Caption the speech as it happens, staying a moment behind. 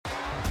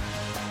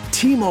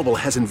T-Mobile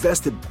has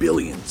invested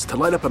billions to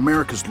light up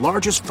America's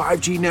largest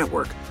 5G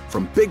network,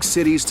 from big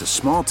cities to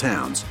small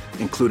towns,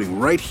 including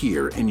right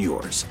here in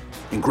yours.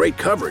 And great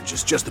coverage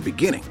is just the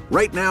beginning.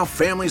 Right now,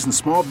 families and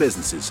small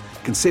businesses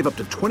can save up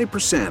to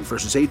 20%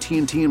 versus AT&T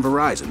and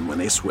Verizon when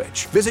they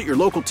switch. Visit your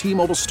local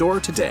T-Mobile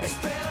store today.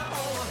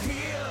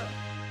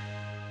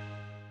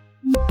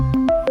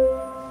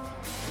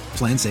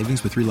 Plan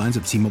savings with 3 lines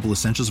of T-Mobile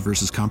Essentials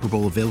versus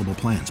comparable available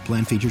plans.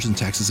 Plan features and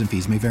taxes and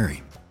fees may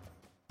vary.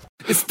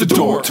 It's the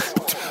Dork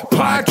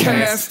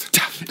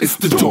Podcast. It's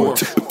the Dork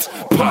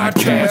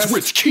Podcast.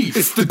 Rich Keefe.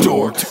 It's the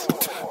Dork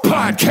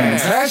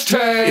Podcast.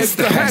 Hashtag. It's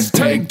the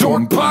hashtag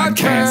Dork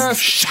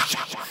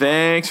Podcast.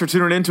 Thanks for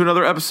tuning in to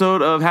another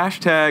episode of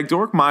Hashtag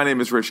Dork. My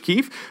name is Rich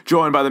Keefe,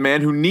 joined by the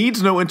man who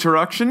needs no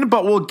introduction,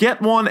 but will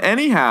get one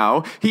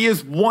anyhow. He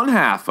is one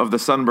half of the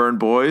Sunburned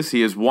Boys.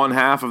 He is one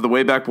half of the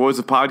Wayback Boys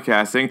of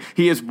podcasting.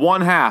 He is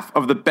one half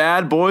of the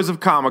Bad Boys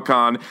of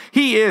Comic-Con.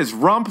 He is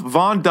Rump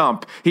Von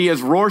Dump. He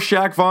is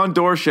Rorschach Von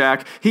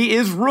Dorschach. He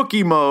is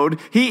Rookie Mode.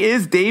 He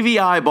is Davey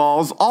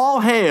Eyeballs.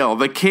 All hail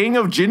the king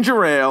of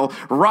ginger ale,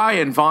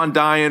 Ryan Von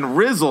Dyan,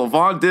 Rizzle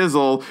Von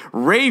Dizzle,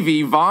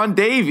 Ravy Von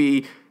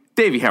Davey.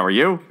 Davey, how are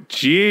you?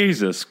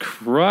 Jesus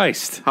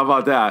Christ. How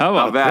about that? How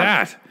about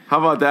that? How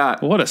about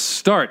that? What a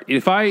start.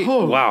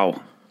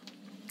 Wow.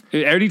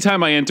 Every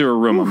time I enter a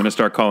room, I'm going to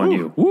start calling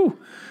you. Woo.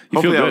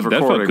 You feel good. That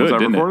felt good,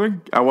 didn't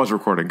it? I was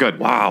recording. Good.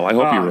 Wow, I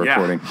hope you were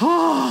recording.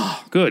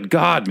 Good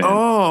God, man.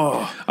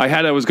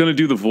 I was going to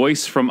do the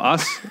voice from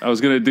Us. I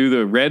was going to do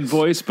the red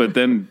voice, but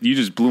then you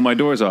just blew my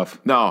doors off.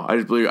 No,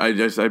 I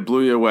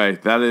blew you away.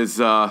 That is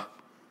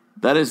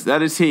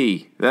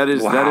he. That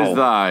is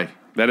thy.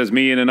 That is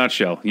me in a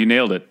nutshell. You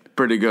nailed it.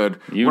 Pretty good.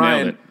 You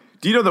nailed it.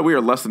 Do you know that we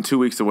are less than 2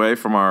 weeks away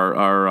from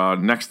our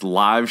next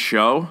live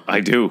show? I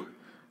do.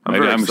 I'm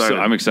excited.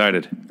 I'm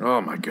excited.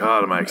 Oh, my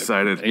God, am I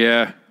excited.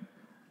 Yeah.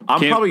 I'm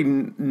probably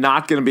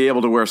not going to be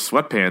able to wear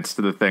sweatpants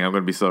to the thing. I'm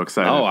going to be so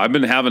excited. Oh, I've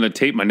been having to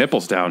tape my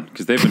nipples down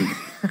because they've been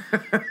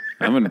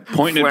I've been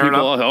pointing at people.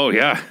 Oh,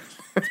 yeah.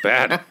 It's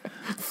bad.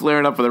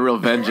 Flaring up with a real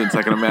vengeance,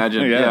 I can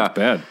imagine. Yeah, it's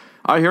bad.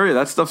 I hear you.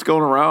 That stuff's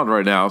going around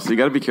right now, so you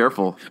got to be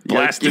careful.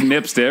 Blasting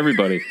nips to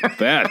everybody.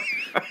 Bad.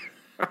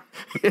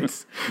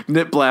 It's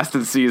nip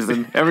blasting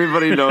season.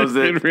 Everybody knows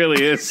it. It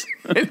really is.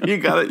 you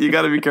got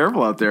to be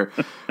careful out there.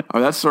 Oh,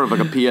 that's sort of like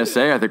a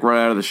PSA, I think,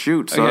 right out of the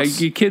chute. So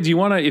you kids, you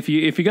want to if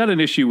you got an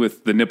issue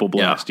with the nipple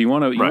blast, you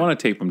want to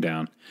tape them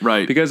down,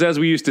 right? Because as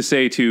we used to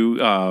say to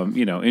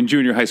in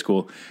junior high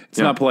school, it's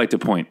not polite to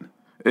point.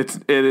 It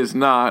is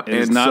not. It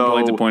is not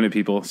polite to point at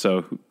people.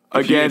 So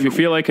if you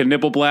feel like a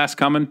nipple blast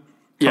coming.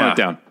 Tone it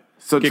down.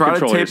 So Get try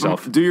to tape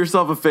yourself. Do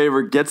yourself a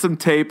favor. Get some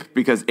tape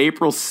because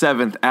April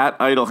 7th at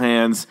Idle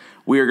Hands,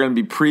 we are going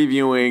to be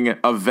previewing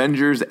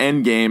Avengers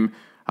Endgame,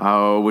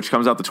 which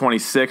comes out the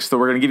 26th. So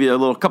we're going to give you a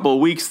little couple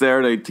of weeks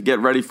there to get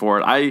ready for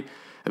it. I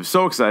am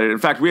so excited. In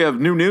fact, we have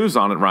new news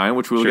on it, Ryan,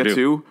 which we'll get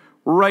to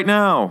right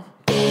now.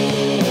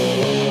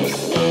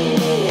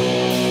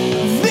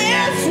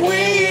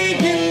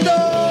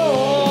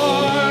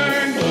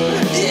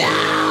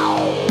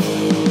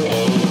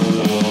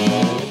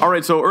 All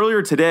right, so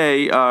earlier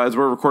today, as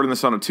we're recording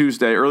this on a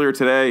Tuesday,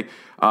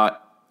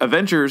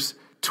 Avengers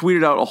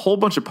tweeted out a whole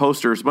bunch of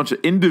posters, a bunch of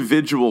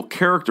individual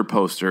character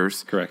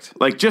posters. Correct.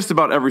 Like just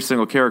about every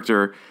single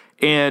character.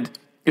 And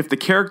if the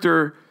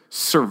character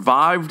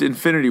survived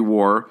Infinity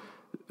War,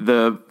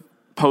 the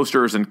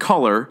poster is in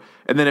color.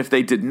 And then if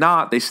they did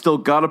not, they still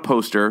got a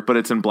poster, but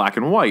it's in black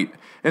and white.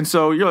 And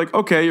so you're like,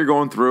 okay, you're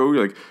going through.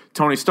 You're like,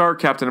 Tony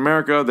Stark, Captain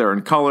America, they're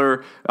in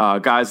color.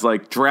 Guys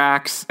like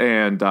Drax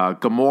and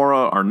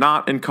Gamora are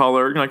not in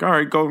color. You're like, all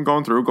right,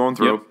 going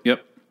through.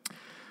 Yep.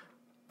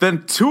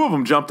 Then two of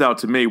them jumped out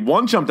to me.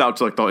 One jumped out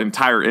to like the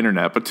entire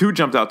internet, but two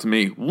jumped out to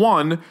me.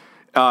 One,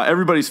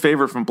 everybody's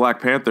favorite from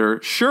Black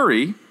Panther,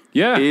 Shuri,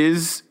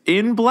 is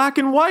in black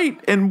and white,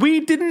 and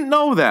we didn't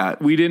know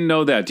that. We didn't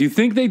know that. Do you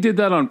think they did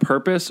that on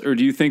purpose, or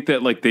do you think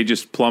that like they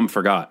just plumb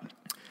forgot?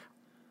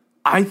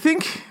 I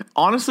think,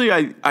 honestly,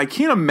 I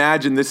can't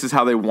imagine this is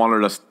how they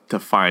wanted us to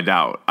find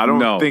out. I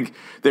don't think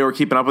they were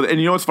keeping up with it. And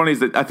you know what's funny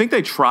is that I think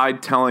they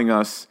tried telling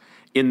us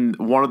in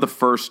one of the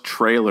first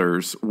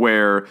trailers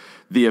where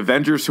the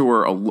Avengers who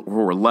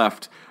were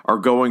left are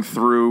going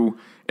through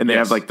and they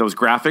have like those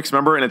graphics,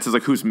 remember? And it says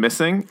like who's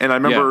missing. And I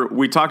remember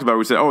we talked about it.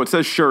 We said, oh, it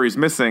says Shuri's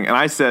missing. And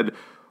I said,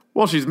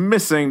 well, she's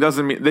missing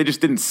doesn't mean they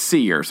just didn't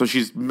see her. So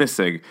she's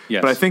missing.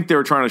 Yes. But I think they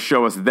were trying to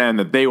show us then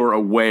that they were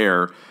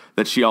aware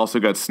that she also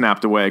got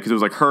snapped away because it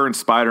was like her and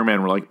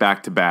Spider-Man were like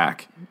back to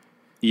back.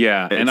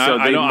 Yeah, and so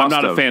I'm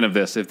not a fan of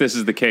this. If this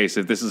is the case,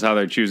 if this is how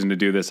they're choosing to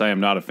do this, I am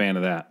not a fan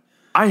of that.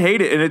 I hate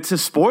it, and it's a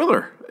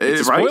spoiler.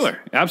 It's a spoiler.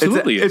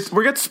 Absolutely,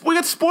 we got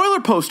spoiler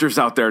posters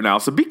out there now.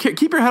 So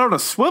keep your head on a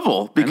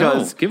swivel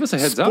because give us a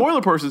heads up.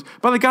 Spoiler posters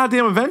by the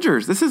goddamn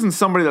Avengers. This isn't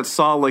somebody that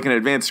saw like an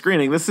advanced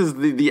screening. This is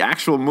the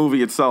actual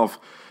movie itself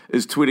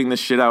is tweeting this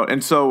shit out,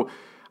 and so.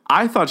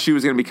 I thought she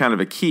was going to be kind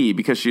of a key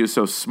because she is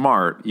so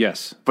smart.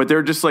 Yes. But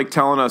they're just like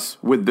telling us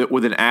with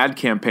an ad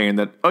campaign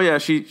that, oh yeah,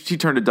 she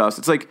turned to dust.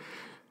 It's like,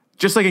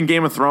 just like in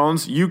Game of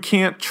Thrones, you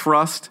can't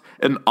trust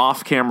an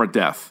off-camera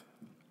death.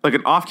 Like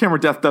an off-camera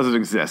death doesn't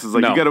exist. It's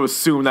like you got to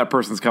assume that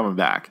person's coming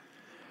back.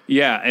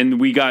 Yeah, and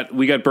we got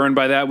burned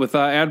by that with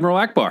Admiral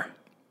Akbar.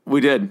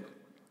 We did.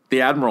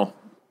 The Admiral.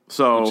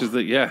 So which is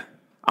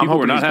people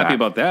were not happy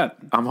about that.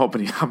 I'm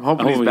hoping he's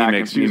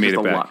back. He made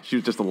it back. She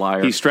was just a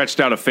liar. He stretched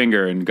out a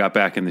finger and got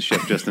back in the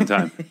ship just in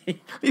time.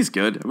 He's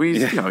good. I mean,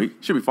 he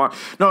should be fine.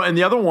 No, and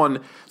the other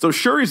one, so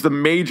Shuri's the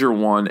major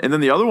one, and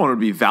then the other one would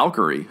be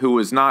Valkyrie, who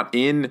was not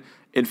in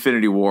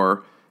Infinity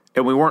War,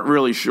 and we weren't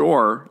really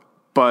sure.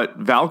 But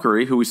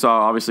Valkyrie, who we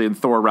saw obviously in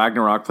Thor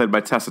Ragnarok, played by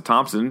Tessa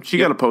Thompson, she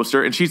got a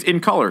poster, and she's in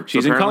color.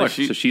 She's in color,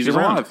 so she's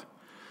alive.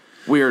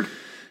 Weird,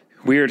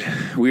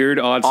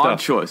 odd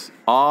stuff.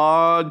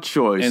 Odd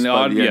choice, and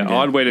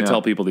odd way to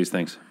tell people these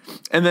things.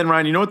 And then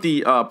Ryan, you know what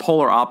the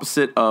polar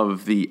opposite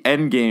of the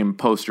Endgame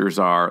posters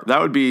are?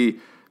 That would be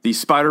the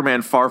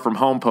Spider-Man Far From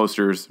Home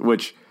posters,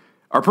 which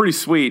are pretty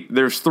sweet.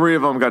 There's 3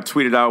 of them got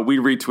tweeted out. We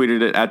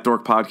retweeted it at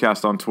Dork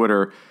Podcast on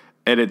Twitter.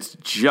 And it's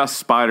just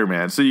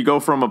Spider-Man. So you go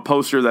from a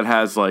poster that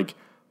has like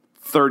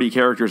 30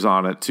 characters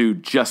on it to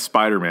just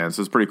Spider-Man.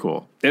 So it's pretty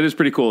cool. It is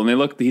pretty cool.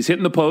 And he's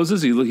hitting the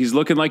poses. He's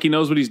looking like he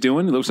knows what he's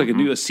doing. It looks like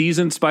a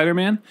seasoned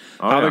Spider-Man.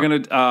 They're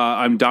going to,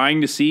 I'm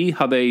dying to see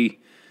how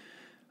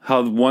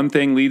one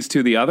thing leads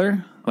to the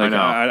other. Like,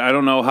 I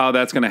don't know how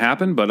that's going to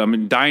happen, but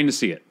I'm dying to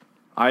see it.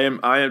 I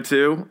am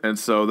too. And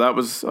so that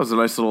was a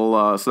nice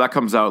little, so that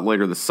comes out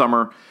later this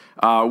summer.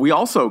 We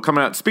also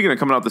speaking of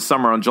coming out this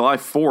summer on July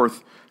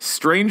 4th,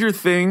 Stranger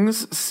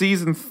Things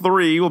Season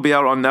 3 will be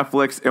out on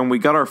Netflix, and we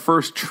got our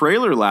first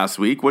trailer last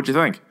week. What'd you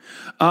think?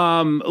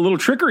 A little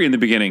trickery in the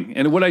beginning.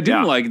 And what I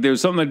didn't like,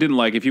 there's something I didn't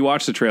like. If you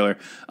watch the trailer,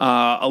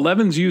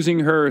 Eleven's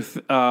using her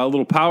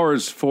little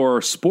powers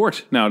for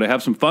sport now to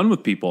have some fun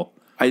with people.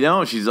 I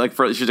know. She's like a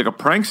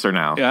prankster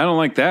now. Yeah, I don't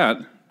like that.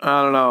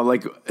 I don't know.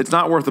 Like, it's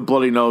not worth the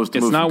bloody nose to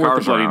move cars around. It's not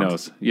worth the bloody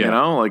nose. Yeah. You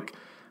know? Like,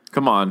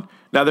 come on.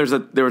 Now,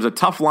 there was a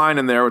tough line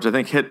in there, which I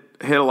think hit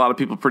a lot of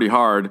people pretty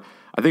hard.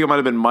 I think it might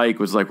have been Mike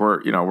was like,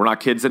 we're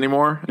not kids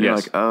anymore. And you're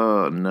like,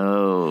 oh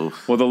no.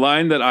 Well, the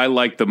line that I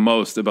like the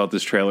most about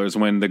this trailer is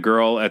when the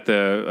girl at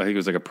I think it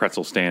was like a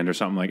pretzel stand or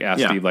something, like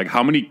asked Steve, like,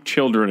 how many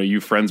children are you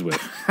friends with?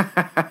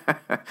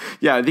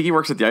 Yeah, I think he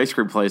works at the ice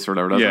cream place or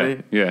whatever,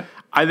 doesn't he? Yeah.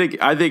 I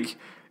think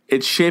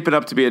it's shaping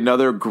up to be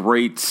another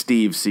great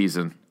Steve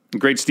season.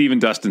 Great Steve and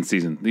Dustin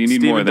season. You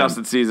need Steve more and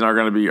Dustin season are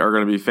going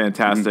to be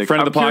fantastic.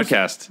 Friend of the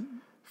podcast.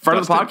 Friend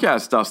of the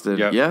podcast, Dustin.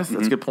 Yep. Yes,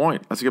 that's a good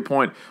point. That's a good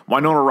point.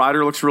 Winona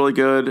Ryder looks really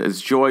good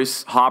as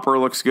Joyce. Hopper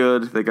looks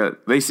good.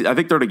 I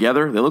think they're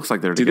together. They looks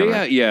like they're together.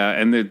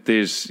 And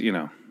there's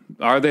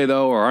are they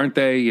though or aren't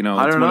they? I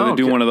don't know.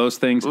 Do one of those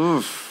things.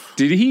 Oof.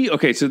 Did he?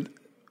 Okay, so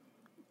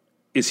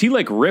is he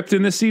like ripped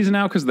in this season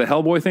now because of the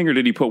Hellboy thing, or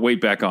did he put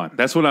weight back on?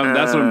 That's what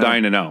I'm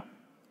dying to know.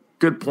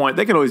 Good point.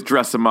 They can always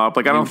dress him up.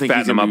 Like I don't think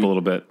he's fatten him up a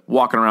little bit.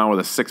 Walking around with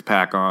a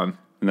 6-pack on.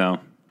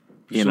 No,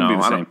 be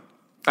the same.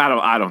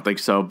 I don't think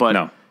so. But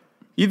no.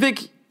 You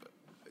think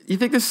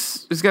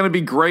this is going to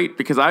be great?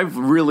 Because I've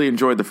really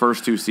enjoyed the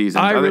first 2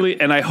 seasons.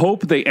 And I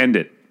hope they end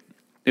it.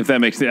 If that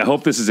makes sense, I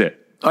hope this is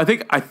it. I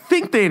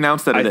think they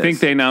announced that. I think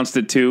they announced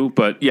it too,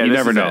 but you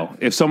never know.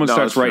 If someone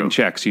starts writing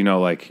checks,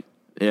 like.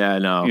 Yeah, I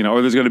know.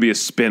 Or there's going to be a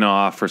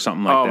spin-off or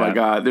something like that. Oh, my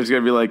God. There's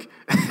going to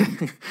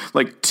be,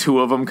 like 2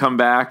 of them come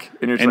back,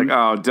 and you're just like,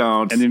 oh,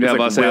 don't. And then you have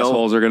us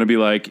assholes are going to be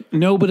like,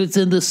 no, but it's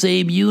in the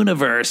same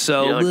universe,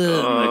 so...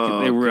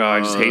 I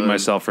just hate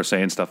myself for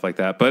saying stuff like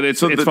that, but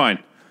it's fine.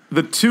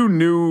 The two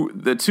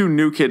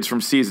new kids from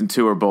Season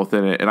 2 are both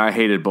in it, and I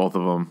hated both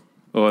of them.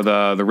 Oh,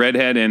 the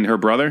redhead and her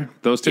brother?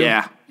 Those two?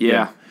 Yeah.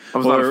 I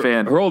was not a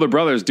fan. Her older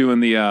brother's doing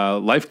the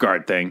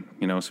lifeguard thing,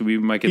 so we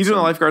might get. He's doing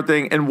the lifeguard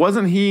thing, and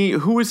wasn't he?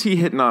 Who was he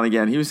hitting on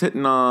again? He was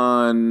hitting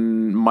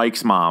on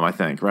Mike's mom, I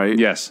think, right?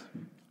 Yes.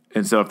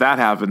 And so if that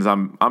happens,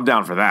 I'm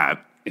down for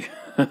that.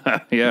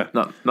 Yeah.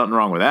 Nothing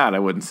wrong with that, I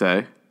wouldn't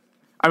say.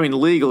 I mean,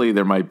 legally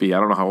there might be. I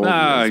don't know how old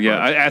he is.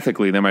 Yeah,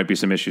 ethically there might be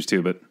some issues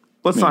too, but.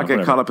 Let's not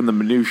get caught up in the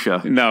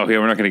minutia. No,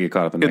 we're not going to get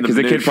caught up in that. Because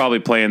the kid probably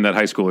playing that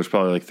high schooler is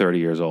probably like 30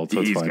 years old.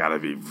 So he's got to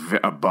be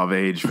above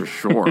age for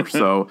sure.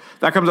 So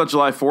that comes out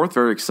July 4th.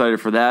 Very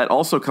excited for that.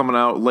 Also coming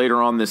out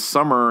later on this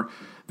summer,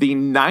 the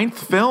 9th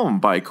film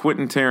by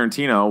Quentin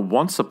Tarantino,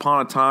 Once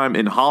Upon a Time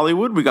in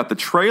Hollywood. We got the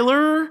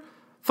trailer.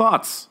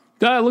 Thoughts?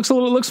 It looks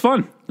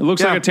fun. It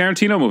looks like a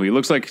Tarantino movie. It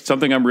looks like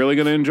something I'm really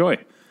going to enjoy.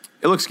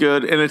 It looks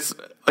good. And it's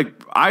like,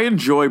 I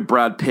enjoy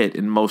Brad Pitt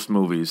in most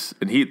movies.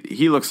 And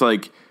he looks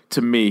like,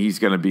 to me, he's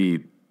going to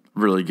be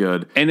really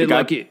good. And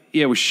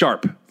it was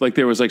sharp. Like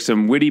there was like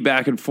some witty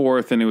back and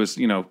forth, and it was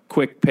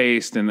quick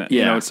paced, and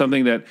it's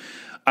something that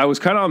I was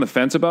kind of on the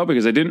fence about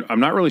because I'm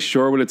not really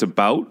sure what it's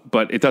about,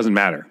 but it doesn't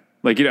matter.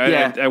 Like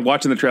I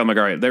watching the trailer, I'm like,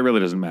 all right, that really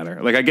doesn't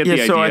matter. Like I get the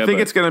idea. So I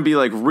think it's going to be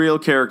like real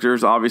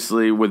characters.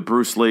 Obviously, with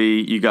Bruce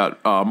Lee, you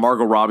got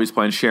Margot Robbie's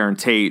playing Sharon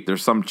Tate.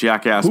 There's some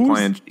jackass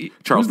playing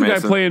Charles Manson. Who's the guy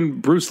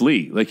playing Bruce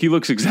Lee? Like he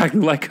looks exactly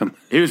like him.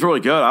 He was really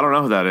good. I don't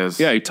know who that is.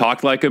 Yeah, he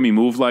talked like him. He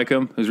moved like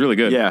him. It was really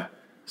good. Yeah.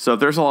 So if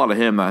there's a lot of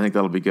him, I think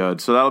that'll be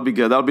good. So that'll be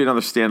good. That'll be another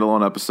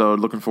standalone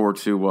episode. Looking forward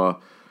to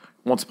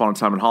Once Upon a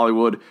Time in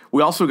Hollywood.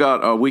 We also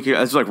got a week.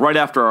 It's like right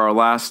after our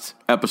last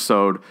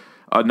episode,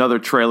 another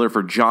trailer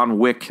for John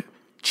Wick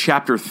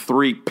Chapter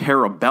 3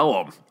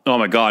 Parabellum. Oh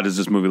my God, does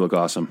this movie look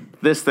awesome?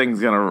 This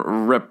thing's going to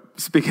rip.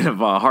 Speaking of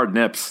hard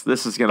nips,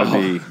 this is going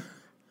to be...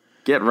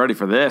 Get ready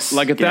for this.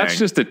 Like, if that's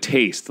just a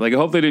taste. Like, I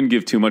hope they didn't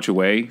give too much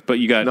away, but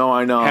you got... No,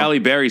 I know. Halle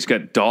Berry's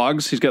got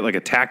dogs. She's got, like,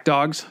 attack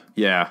dogs.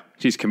 Yeah.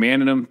 She's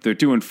commanding them. They're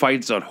doing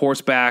fights on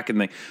horseback,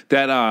 and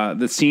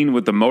the scene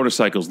with the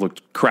motorcycles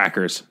looked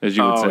crackers, as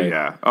you would say. Oh,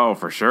 yeah. Oh,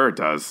 for sure it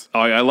does. Oh,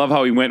 I love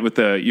how he went with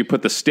you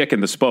put the stick in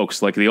the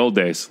spokes, like the old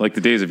days, like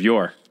the days of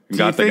yore. And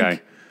got the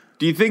guy.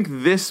 Do you think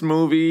this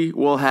movie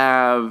will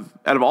have,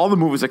 out of all the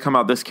movies that come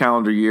out this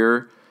calendar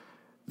year,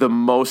 the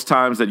most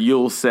times that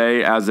you'll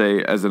say as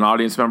an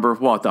audience member,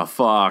 what the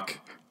fuck?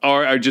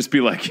 Or I'd just be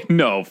like,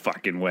 no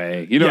fucking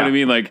way. You know what I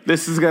mean? Like,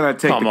 this is going to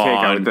take the cake,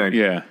 I would think.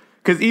 Yeah.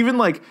 Because even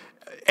like,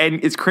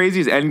 and as crazy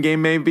as Endgame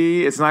may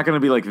be, it's not going to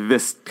be like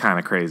this kind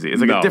of crazy.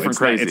 It's like a different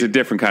crazy. It's a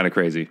different kind of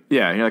crazy.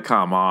 Yeah, you're like,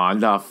 come on,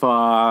 the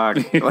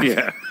fuck. Like,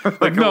 yeah.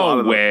 Like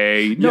no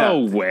way. No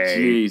way.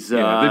 Jesus.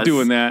 Yeah, they're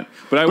doing that.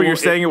 But you're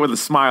saying it with a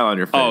smile on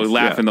your face. Oh,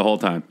 laughing the whole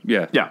time.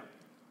 Yeah. Yeah.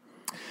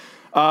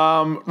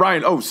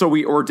 Ryan, so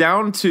we're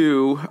down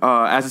to,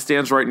 as it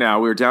stands right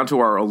now, we're down to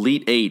our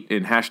Elite 8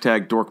 in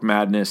hashtag Dork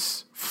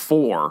Madness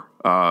 4,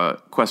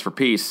 Quest for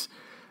Peace.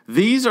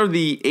 These are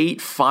the 8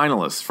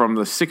 finalists from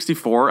the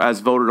 64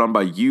 as voted on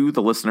by you,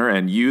 the listener,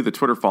 and you, the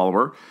Twitter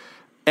follower.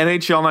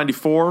 NHL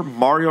 94,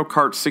 Mario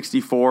Kart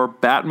 64,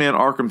 Batman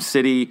Arkham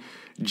City,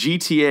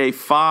 GTA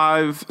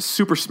 5,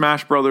 Super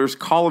Smash Bros.,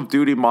 Call of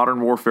Duty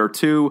Modern Warfare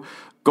 2,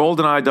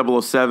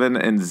 GoldenEye 007,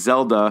 and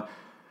Zelda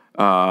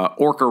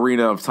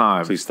Ocarina of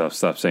Time. Please stop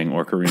saying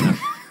Ocarina.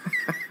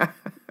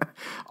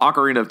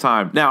 Ocarina of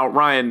Time. Now,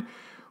 Ryan,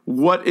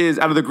 what is,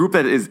 out of the group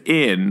that is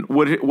in,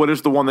 what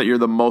is the one that you're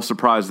the most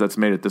surprised that's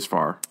made it this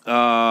far? The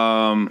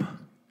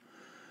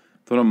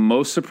one I'm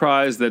most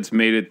surprised that's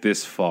made it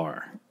this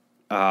far.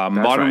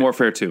 Modern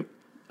Warfare 2.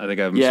 I think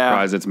I'm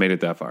surprised it's made it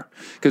that far.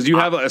 Because you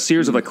have a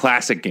series of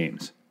classic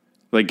games.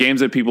 Like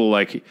games that people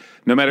like,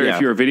 no matter if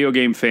you're a video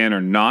game fan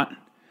or not,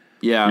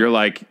 you're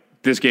like,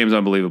 this game's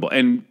unbelievable.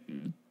 And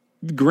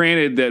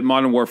granted that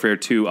Modern Warfare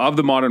 2, of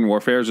the Modern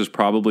Warfares, is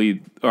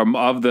probably, or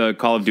of the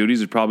Call of Duties,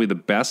 is probably the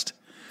best.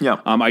 Yeah.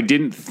 I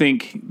didn't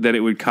think that it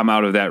would come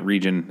out of that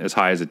region as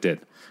high as it did.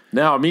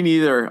 No, me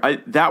neither.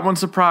 That one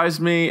surprised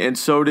me, and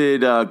so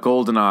did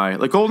GoldenEye.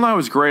 Like, GoldenEye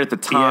was great at the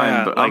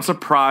time, but I'm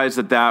surprised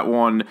that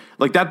one,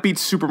 like, that beat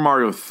Super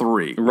Mario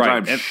 3.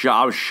 Right.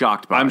 I was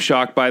shocked by. I'm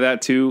shocked by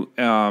that, too.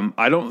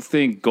 I don't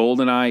think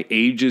GoldenEye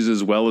ages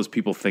as well as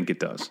people think it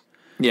does.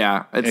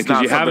 Yeah.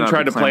 Because you haven't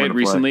tried to play it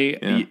recently.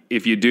 Yeah.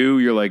 If you do,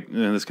 you're like,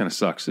 this kind of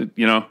sucks,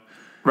 you know?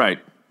 Right.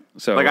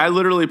 So, like, I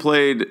literally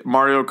played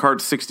Mario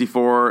Kart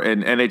 64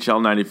 and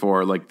NHL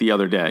 94, like, the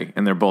other day,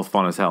 and they're both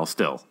fun as hell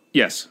still.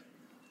 Yes.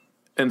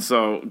 And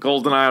so,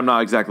 GoldenEye, I'm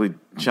not exactly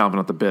chomping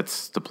at the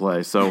bits to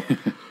play. So,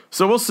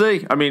 we'll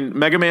see. I mean,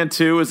 Mega Man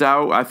 2 is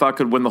out. I thought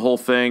could win the whole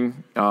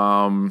thing.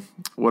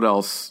 What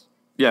else?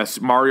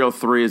 Yes, Mario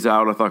 3 is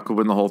out. I thought could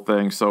win the whole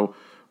thing. So,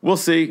 we'll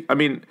see. I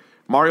mean,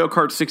 Mario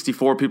Kart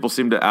 64 people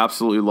seem to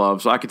absolutely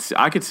love. So, I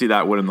could see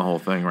that winning the whole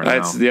thing now.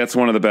 That's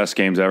one of the best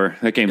games ever.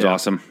 That game's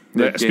awesome.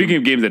 Speaking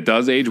of games that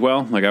does age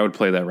well, like, I would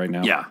play that right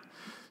now. Yeah.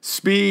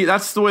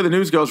 That's the way the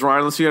news goes, Ryan.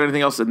 Unless you got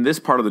anything else in this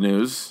part of the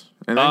news.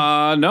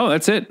 No,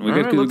 that's it. We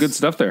got good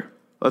stuff there.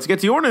 Let's get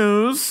to your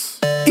news.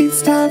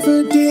 It's time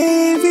for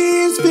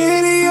Davey's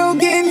Video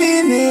Game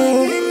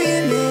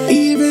Minute.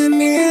 Even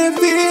if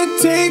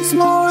it takes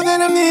more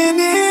than a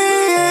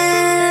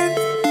minute.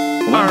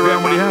 All right,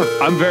 Ryan, what do you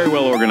have? I'm very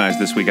well organized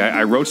this week.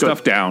 I wrote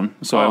stuff down,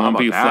 so I won't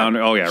be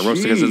floundering. Oh, yeah, I wrote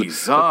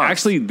stuff.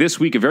 Actually, this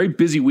week, a very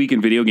busy week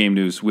in video game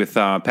news with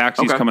PAX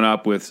East coming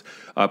up, with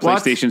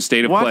PlayStation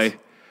State of Play.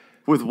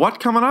 With what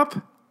coming up?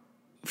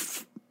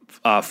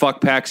 Fuck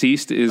PAX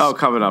East is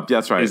coming up.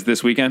 That's right. Is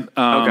this weekend.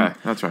 Okay,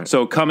 that's right.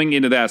 So coming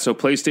into that, so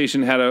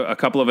PlayStation had a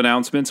couple of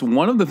announcements.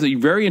 One of the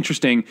very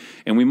interesting,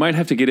 and we might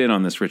have to get in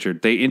on this,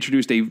 Richard. They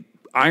introduced a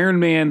Iron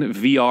Man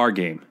VR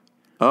game.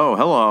 Oh,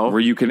 hello. Where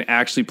you can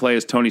actually play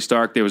as Tony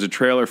Stark. There was a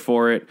trailer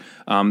for it.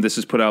 This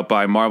is put out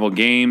by Marvel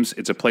Games.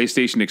 It's a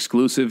PlayStation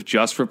exclusive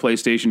just for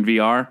PlayStation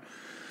VR.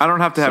 I don't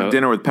have to have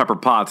dinner with Pepper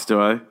Potts,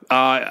 do I?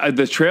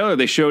 The trailer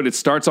they showed, it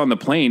starts on the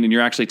plane, and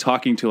you're actually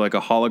talking to like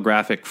a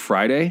holographic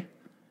Friday.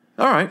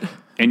 All right.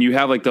 And you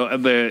have like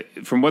the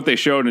from what they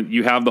showed,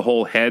 you have the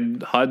whole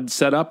head HUD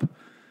set up.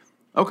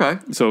 Okay.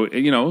 So,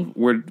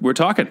 we're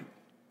talking.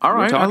 All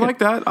right. I like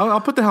that.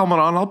 I'll put the helmet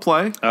on. I'll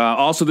play.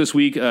 Also this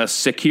week,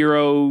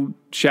 Sekiro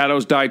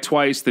Shadows Die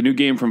Twice, the new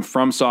game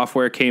from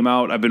Software came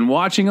out. I've been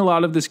watching a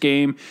lot of this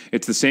game.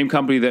 It's the same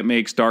company that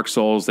makes Dark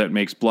Souls, that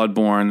makes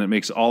Bloodborne, that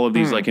makes all of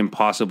these like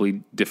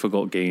impossibly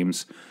difficult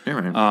games. Yeah,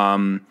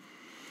 right.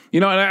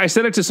 And I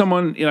said it to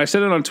someone, I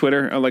said it on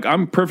Twitter, like,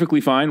 I'm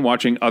perfectly fine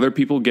watching other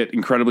people get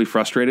incredibly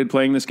frustrated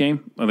playing this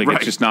game. I think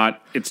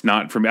it's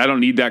not for me. I don't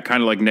need that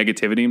kind of like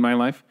negativity in my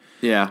life.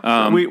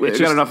 Yeah. We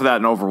got enough of that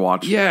in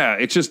Overwatch. Yeah.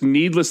 It's just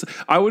needless.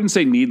 I wouldn't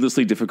say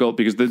needlessly difficult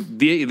because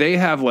they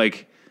have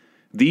like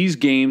these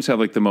games have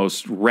like the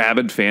most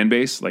rabid fan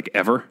base like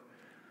ever.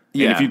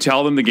 Yeah. And if you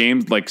tell them the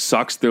game like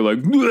sucks, they're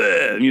like,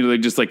 bleh, they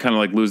just like kind of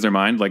like lose their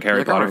mind, like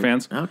Harry Potter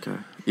fans. Okay.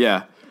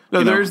 Yeah.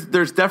 No,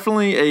 there's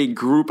definitely a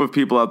group of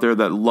people out there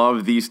that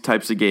love these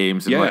types of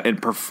games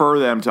and prefer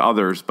them to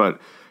others, but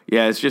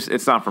yeah,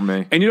 it's not for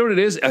me. And you know what it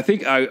is? I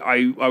think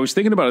I was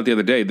thinking about it the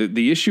other day.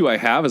 The issue I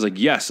have is like,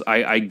 yes,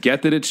 I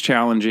get that it's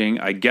challenging.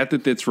 I get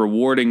that it's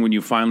rewarding when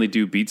you finally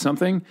do beat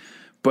something,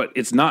 but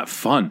it's not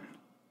fun.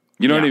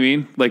 You know what I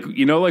mean? Like,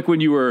 like when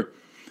you were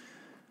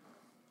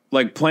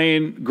like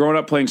growing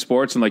up playing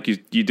sports and like you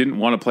didn't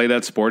want to play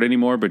that sport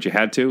anymore, but you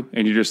had to,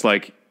 and you're just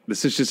like,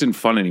 this is just isn't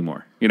fun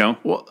anymore,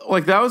 Well,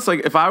 like that was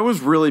like, if I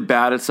was really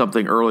bad at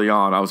something early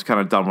on, I was kind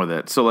of done with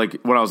it. So like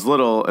when I was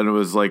little and it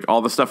was like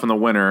all the stuff in the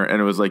winter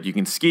and it was like, you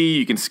can ski,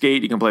 you can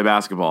skate, you can play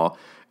basketball.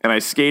 And I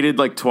skated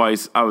like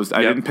twice. I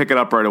didn't pick it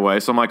up right away.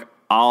 So I'm like,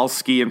 I'll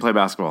ski and play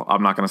basketball.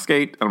 I'm not going to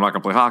skate and I'm not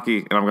going to play hockey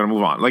and I'm going to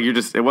move on. Like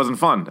it wasn't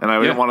fun. And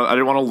I didn't want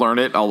to learn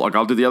it.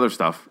 I'll do the other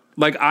stuff.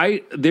 Like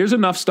there's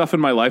enough stuff in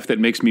my life that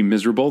makes me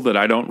miserable that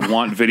I don't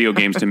want video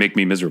games to make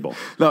me miserable.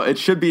 No, it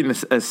should be an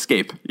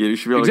escape. You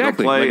should be able to go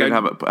play and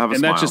have a smile.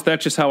 And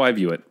that's just how I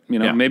view it.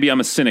 Maybe I'm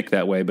a cynic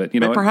that way, but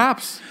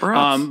perhaps.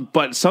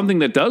 But something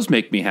that does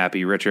make me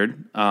happy,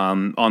 Richard,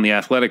 on the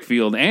athletic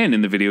field and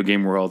in the video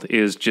game world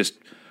is just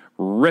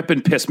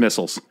ripping piss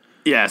missiles.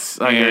 Yes,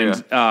 and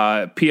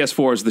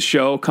PS4's The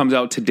Show comes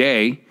out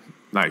today.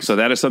 Nice. So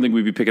that is something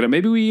we'd be picking up.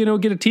 Maybe we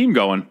get a team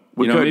going.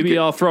 Maybe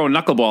I'll throw a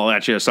knuckleball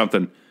at you or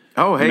something.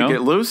 Oh, hey,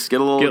 get loose,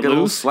 get a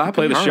little slap,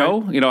 play the show.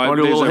 Want to do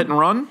a little hit and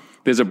run?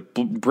 There's a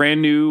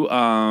brand new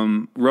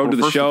Road to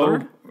the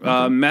Show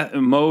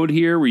mode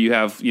here where you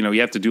have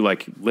you have to do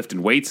like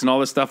lifting weights and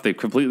all this stuff. They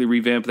completely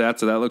revamped that,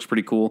 so that looks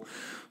pretty cool.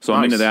 So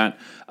I'm into that.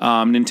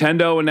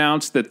 Nintendo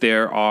announced that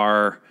there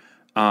are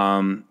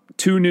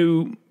 2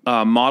 new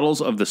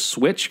models of the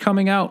Switch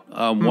coming out.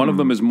 One of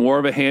them is more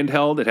of a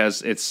handheld.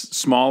 It's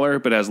smaller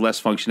but has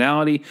less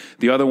functionality.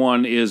 The other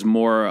one is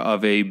more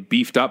of a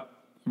beefed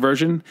up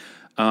version.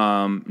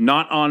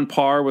 Not on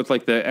par with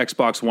like the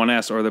Xbox One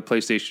S or the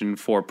PlayStation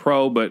 4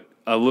 Pro, but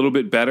a little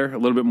bit better, a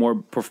little bit more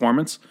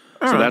performance.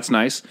 So that's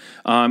nice.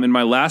 And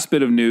my last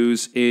bit of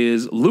news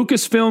is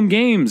Lucasfilm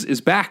Games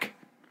is back.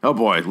 Oh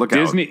boy, look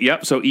Disney, out.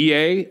 Yep. So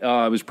EA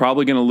was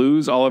probably going to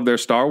lose all of their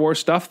Star Wars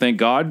stuff. Thank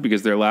God,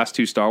 because their last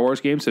 2 Star Wars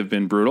games have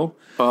been brutal.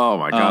 Oh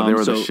my God, they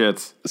were the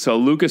shits. So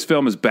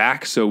Lucasfilm is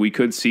back. So we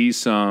could see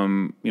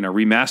some,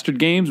 remastered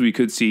games. We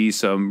could see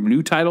some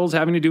new titles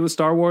having to do with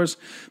Star Wars.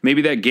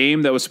 Maybe that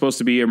game that was supposed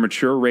to be a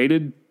mature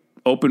rated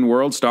open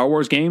world Star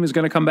Wars game is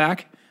going to come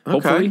back.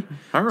 Hopefully.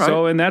 All right.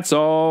 So, and that's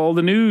all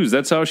the news.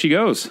 That's how she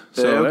goes.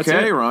 So that's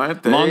it. Ryan.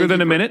 Longer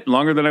than a minute,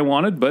 longer than I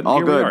wanted, but all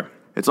here good. We are.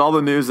 It's all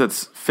the news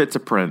that's fit to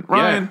print.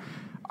 Ryan,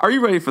 are you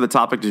ready for the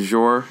topic du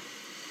jour?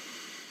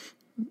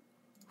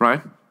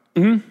 Ryan?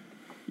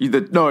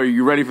 Mm-hmm. Are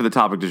you ready for the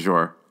topic du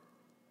jour?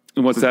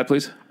 What's that,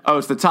 please? Oh,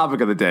 it's the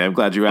topic of the day. I'm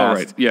glad you asked. All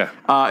right, yeah.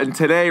 And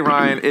today,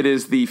 Ryan, it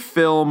is the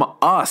film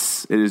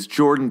Us. It is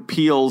Jordan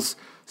Peele's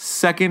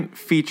second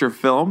feature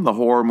film, the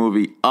horror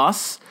movie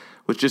Us,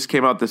 which just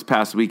came out this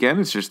past weekend.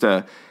 It's just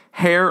a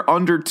hair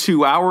under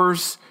 2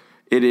 hours.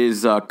 It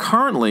is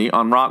currently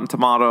on Rotten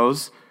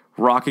Tomatoes,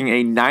 rocking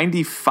a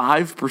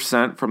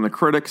 95% from the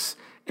critics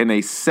and a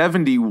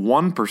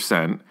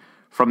 71%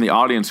 from the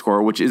audience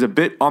score, which is a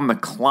bit on the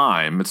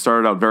climb. It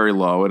started out very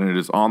low, and it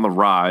is on the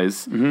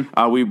rise.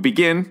 Mm-hmm. We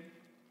begin,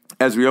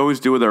 as we always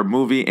do with our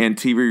movie and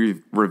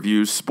TV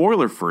reviews,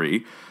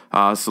 spoiler-free.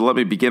 So let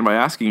me begin by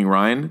asking you,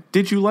 Ryan,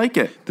 did you like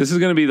it? This is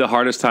going to be the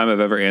hardest time I've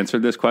ever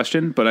answered this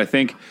question, but I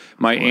think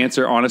my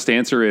honest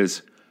answer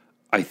is,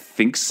 I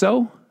think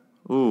so.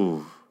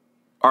 Ooh.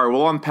 All right,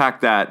 we'll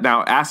unpack that.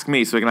 Now, ask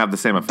me so we can have the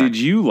same effect. Did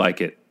you like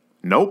it?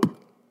 Nope.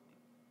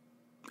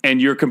 And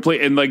you're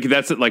complete, and like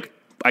that's it. Like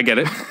I get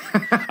it,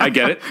 I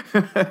get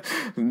it.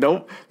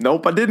 Nope,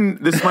 I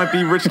didn't. This might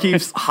be Rich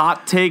Keefe's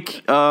hot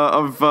take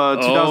of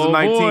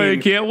 2019. Oh boy,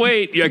 can't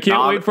wait! I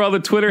can't wait for all the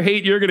Twitter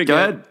hate you're gonna get. Go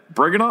ahead,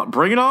 bring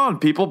it on,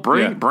 people.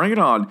 Bring it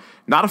on.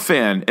 Not a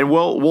fan, and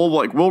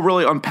we'll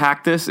really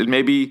unpack this, and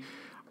maybe.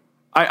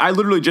 I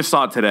literally just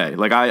saw it today.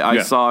 Like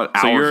I saw it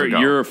hours ago. So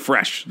you're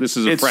fresh. This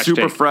is it's fresh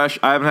super take. fresh.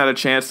 I haven't had a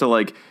chance to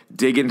like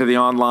dig into the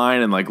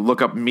online and like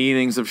look up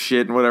meanings of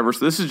shit and whatever.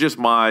 So this is just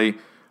my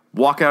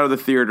walk out of the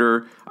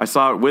theater. I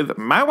saw it with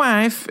my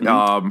wife.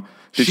 Mm-hmm.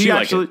 Did she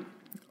actually like it?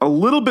 A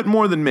little bit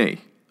more than me.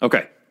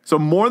 Okay. So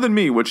more than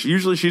me, which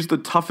usually she's the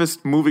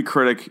toughest movie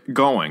critic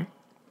going.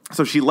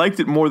 So she liked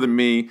it more than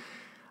me.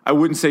 I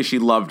wouldn't say she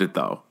loved it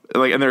though.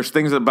 Like, and there's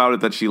things about it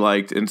that she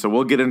liked, and so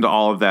we'll get into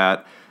all of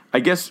that. I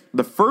guess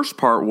the first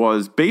part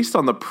was, based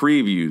on the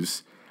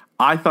previews,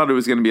 I thought it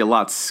was going to be a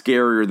lot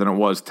scarier than it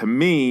was. To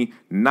me,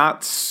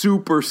 not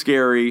super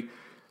scary.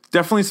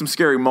 Definitely some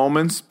scary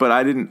moments, but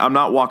I'm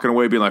not walking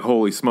away being like,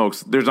 holy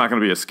smokes, there's not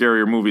going to be a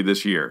scarier movie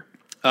this year.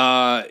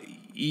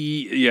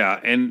 Yeah,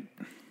 and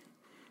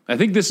I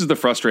think this is the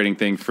frustrating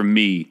thing for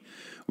me,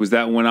 was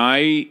that when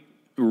I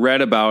read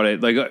about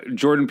it, like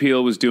Jordan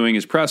Peele was doing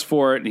his press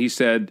for it, and he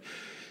said,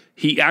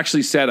 he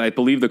actually said, I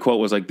believe the quote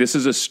was like, "This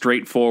is a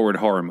straightforward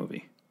horror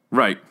movie."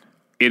 Right.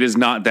 It is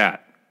not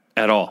that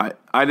at all.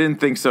 I didn't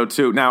think so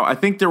too. Now, I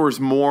think there was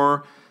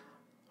more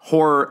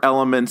horror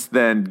elements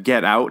than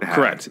Get Out had.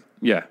 Correct.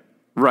 Yeah.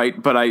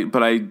 Right, but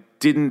I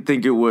didn't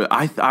think it would.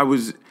 I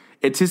was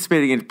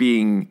anticipating it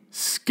being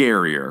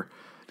scarier.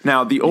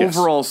 Now, the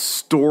overall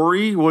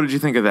story, what did you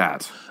think of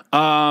that?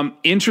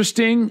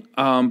 Interesting,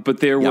 but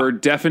there were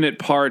definite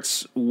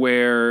parts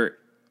where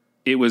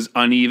it was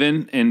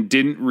uneven and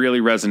didn't really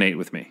resonate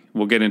with me.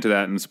 We'll get into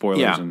that in spoilers.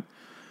 Yeah. And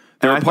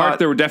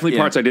there were definitely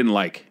parts I didn't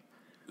like.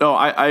 No,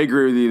 I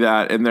agree with you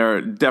that, and there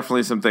are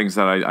definitely some things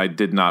that I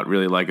did not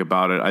really like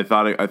about it. I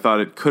thought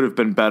it could have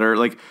been better,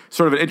 like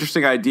sort of an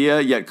interesting idea,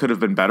 yet could have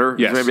been better.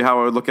 Yes. Is maybe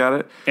how I would look at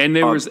it. And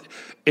there was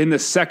in the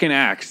second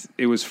act,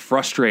 it was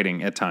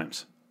frustrating at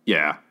times.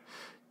 Yeah.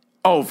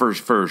 Oh,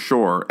 for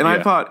sure. And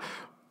I thought,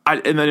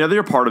 and then the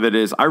other part of it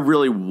is I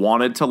really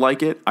wanted to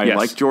like it. I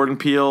like Jordan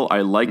Peele.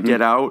 I like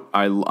Get Out.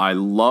 I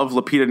love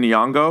Lupita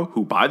Nyong'o,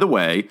 who, by the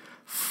way,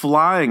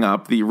 flying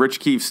up the Rich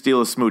Keefe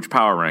Steal a Smooch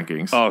power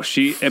rankings. Oh,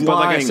 but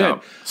like I said,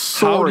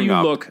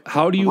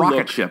 how do you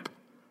rocket ship?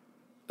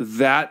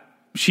 That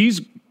she's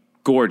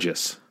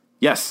gorgeous.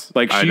 Yes,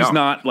 like she's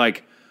not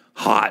like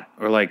hot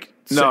or like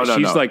she's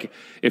like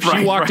if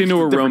she walked into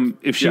a room,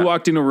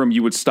 walked into a room,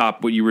 you would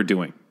stop what you were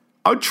doing.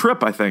 I would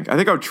trip. I think I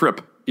would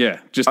trip. Yeah,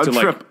 I would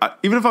trip.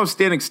 Even if I was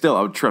standing still,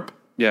 I would trip.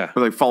 Yeah,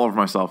 or like fall over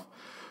myself.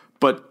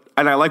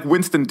 And I like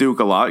Winston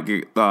Duke a lot,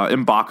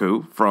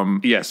 M'Baku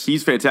from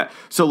he's fantastic.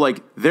 So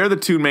like they're the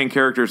two main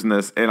characters in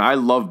this, and I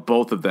love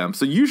both of them.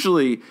 So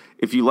usually,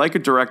 if you like a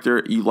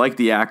director, you like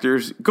the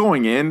actors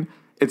going in,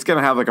 it's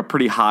gonna have like a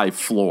pretty high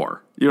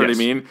floor. You know what I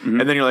mean? Mm-hmm.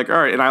 And then you're like, all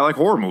right. And I like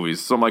horror movies,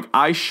 so I'm like,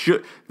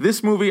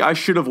 this movie I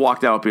should have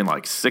walked out being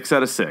like 6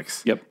 out of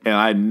 6. Yep. And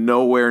I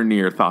nowhere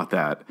near thought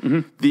that.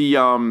 Mm-hmm.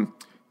 The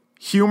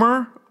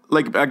humor.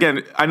 Like,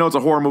 again, I know it's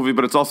a horror movie,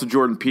 but it's also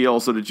Jordan Peele.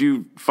 So did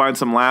you find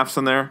some laughs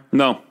in there?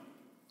 No.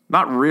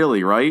 Not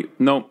really, right?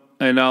 No.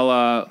 And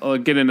I'll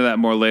get into that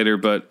more later.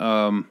 But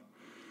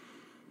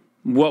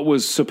what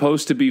was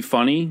supposed to be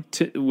funny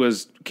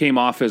came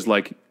off as,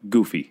 like,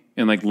 goofy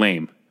and, like,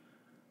 lame.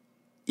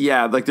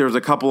 Yeah, like there was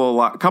a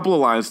couple of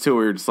lines, too,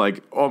 where you're just,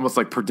 like, almost,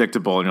 like,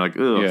 predictable. And you're like,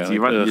 ugh, you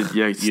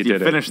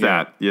finished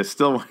that. You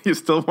still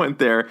went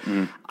there.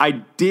 Mm. I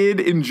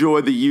did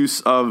enjoy the use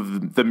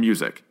of the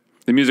music.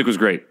 The music was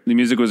great. The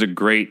music was a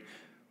great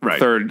not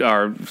third,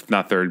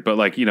 but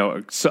like,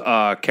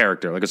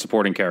 character, like a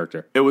supporting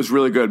character. It was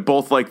really good.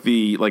 Both like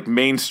the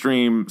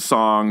mainstream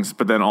songs,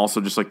 but then also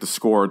just like the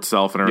score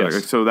itself and everything.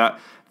 Yes. So that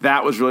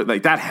was really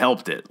like that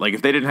helped it. Like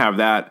if they didn't have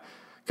that,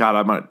 God,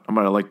 I might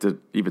have liked it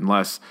even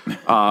less.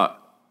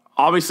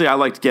 Obviously, I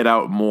liked Get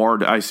Out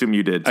more. I assume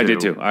you did too. I did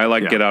too. I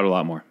liked Get Out a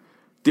lot more.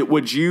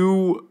 Would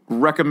you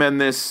recommend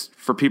this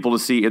for people to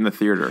see in the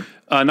theater?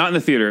 Not in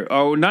the theater.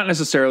 Oh, not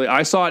necessarily.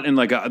 I saw it in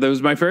that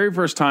was my very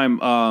first time.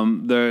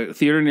 The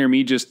theater near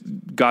me just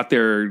got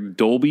their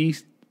Dolby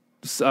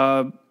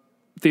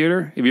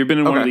theater. Have you ever been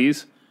in one of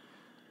these?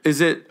 Is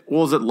it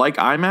like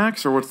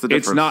IMAX or what's the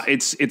difference? It's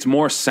not. It's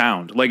more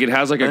sound. Like it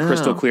has like a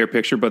crystal clear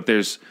picture, but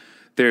there's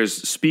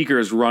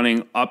speakers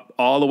running up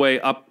all the way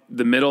up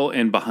the middle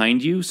and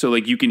behind you, so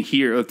like you can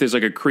hear if there's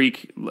like a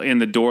creak in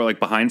the door, like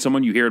behind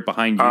someone, you hear it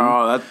behind you.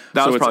 Oh,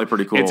 that was probably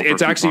pretty cool.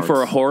 It's actually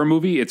for a horror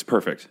movie, it's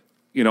perfect.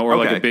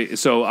 Like a big.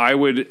 So I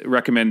would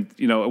recommend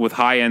with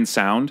high end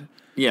sound.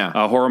 Yeah,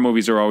 horror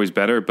movies are always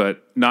better,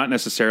 but not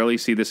necessarily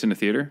see this in a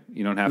theater.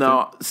 You don't have to.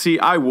 No, see,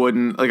 I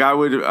wouldn't. Like I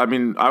would. I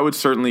mean, I would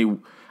certainly.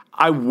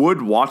 I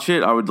would watch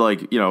it. I would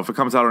if it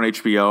comes out on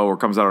HBO or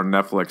comes out on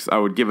Netflix, I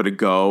would give it a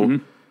go.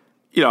 Mm-hmm.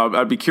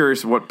 I'd be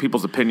curious what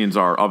people's opinions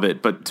are of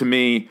it. But to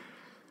me,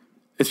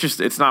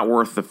 it's not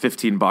worth the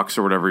 $15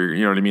 or whatever.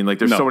 You know what I mean? Like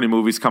there's so many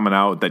movies coming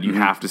out that you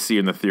have to see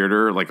in the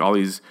theater. Like all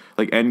these,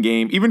 like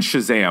Endgame, even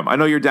Shazam. I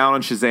know you're down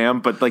on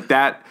Shazam, but like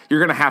that,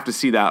 you're going to have to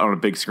see that on a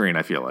big screen,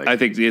 I feel like. I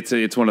think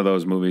it's one of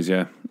those movies,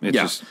 yeah.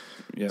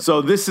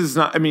 So this is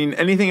not,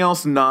 anything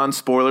else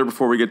non-spoiler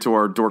before we get to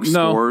our dork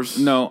scores?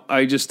 No,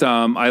 I just,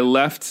 I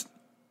left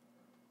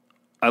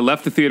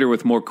the theater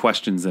with more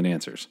questions than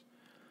answers.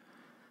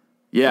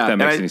 Yeah, if that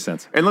makes any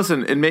sense. And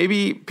listen, and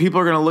maybe people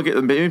are going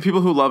to maybe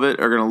people who love it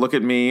are going to look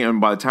at me, and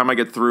by the time I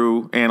get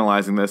through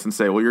analyzing this and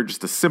say, well, you're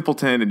just a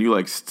simpleton and you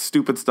like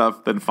stupid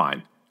stuff, then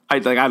fine. I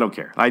don't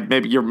care.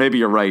 Maybe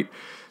you're right.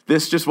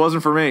 This just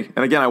wasn't for me.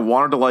 And again, I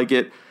wanted to like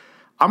it.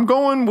 I'm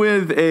going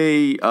with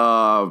a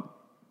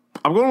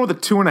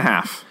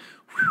 2.5.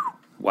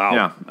 Wow.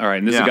 Yeah. All right.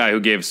 And this is a guy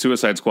who gave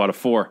Suicide Squad a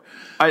 4.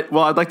 I'd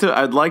like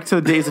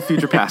to Days of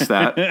Future past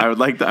that. I would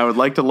like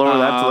to lower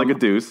that to like a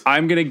deuce.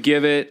 I'm gonna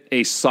give it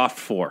a soft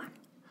 4.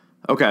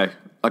 Okay,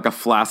 like a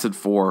flaccid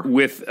 4.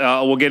 With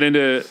we'll get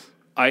into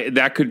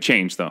that could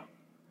change though.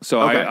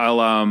 So okay.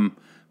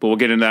 But we'll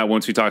get into that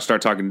once we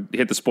start talking.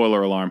 Hit the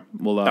spoiler alarm.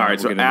 All right.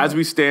 So as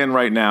we stand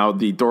right now,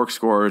 the dork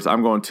scores.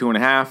 I'm going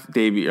 2.5.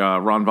 Davey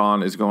Ron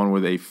Vaughn is going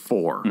with a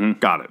 4. Mm-hmm.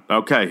 Got it.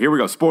 Okay. Here we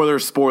go.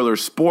 Spoilers.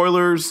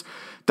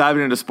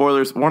 Diving into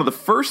spoilers. One of the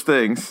first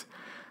things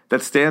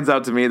that stands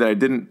out to me that I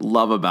didn't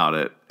love about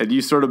it, and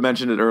you sort of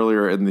mentioned it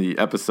earlier in the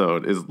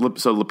episode, is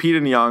so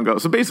Lupita Nyong'o.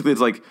 So basically, it's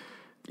like,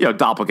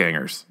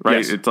 doppelgangers, right?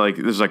 Yes. It's like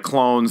there's like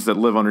clones that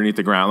live underneath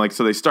the ground. Like,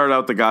 so they start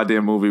out the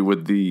goddamn movie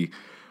with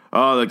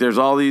like there's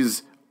all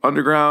these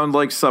underground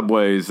like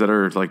subways that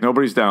are like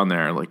nobody's down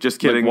there. Like, just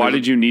kidding. Like, why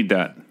did you need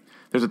that?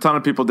 There's a ton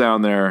of people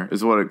down there,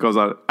 is what it goes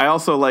on. I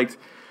also liked.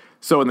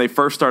 So when they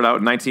first start out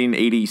in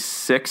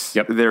 1986,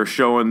 they're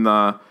showing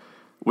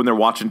when they're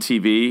watching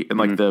TV and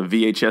like the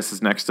VHS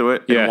is next to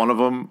it. And one of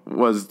them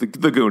was the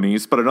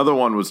Goonies, but another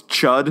one was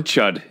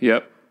Chud.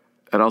 Yep.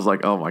 And I was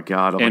like, oh my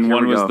God. And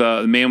one was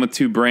the Man with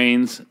Two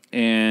Brains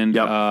and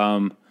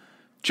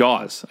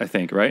Jaws, I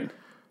think, right?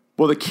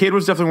 Well, the kid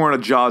was definitely wearing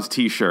a Jaws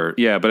T-shirt.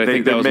 Yeah, but I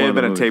think that may was have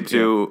been a tape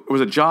too. Was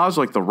it Jaws,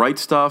 like The Right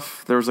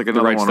Stuff? There was like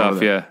another one. The Right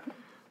Stuff, yeah.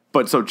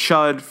 But so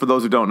Chud, for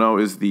those who don't know,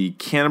 is the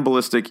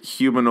cannibalistic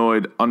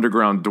humanoid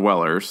underground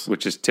dwellers.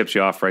 Which just tips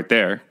you off right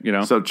there,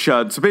 So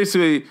Chud. So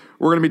basically,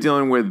 we're going to be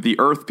dealing with the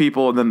Earth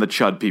people and then the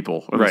Chud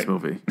people in this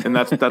movie. And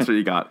that's what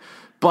you got.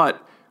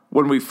 But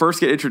when we first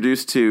get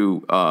introduced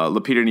to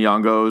Lupita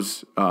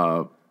Nyong'o's,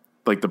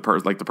 like the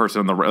person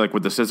on the right, like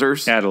with the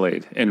scissors.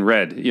 Adelaide in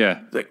red,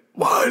 yeah. Like,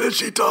 why does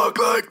she talk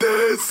like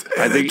this?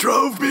 And it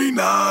drove me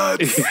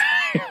nuts.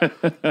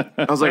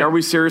 I was like, are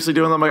we seriously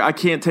doing that? I'm like, I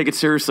can't take it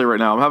seriously right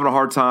now. I'm having a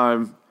hard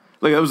time.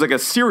 Like, it was like a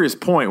serious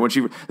point when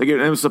she, like,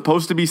 it was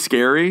supposed to be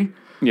scary.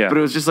 Yeah. But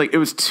it was just like, it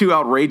was too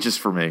outrageous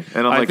for me.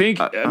 And I'm like,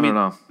 I don't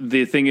know.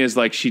 The thing is,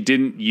 like, she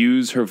didn't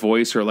use her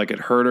voice, or like it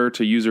hurt her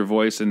to use her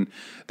voice. And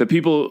the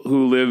people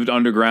who lived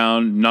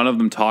underground, none of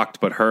them talked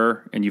but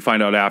her. And you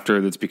find out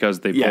after that's because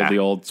they pulled the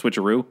old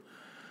switcheroo.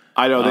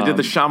 I know. They did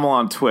the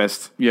Shyamalan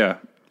twist. Yeah.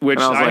 Which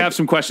I have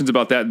some questions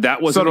about that.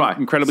 That wasn't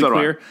incredibly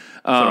clear.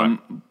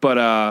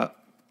 But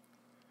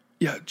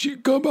she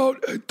come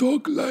out and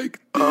talk like,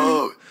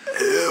 oh,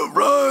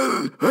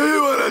 run. Hey,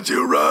 why don't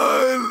you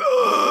run?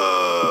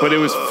 But it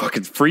was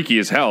fucking freaky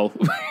as hell.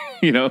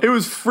 It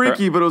was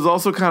freaky, but it was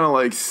also kind of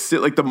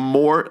like the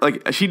more,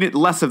 like, she did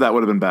less of that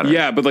would have been better.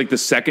 Yeah, but like the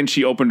second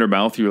she opened her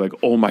mouth, you were like,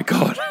 oh my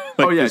God.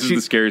 This is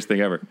the scariest thing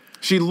ever.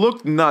 She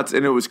looked nuts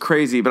and it was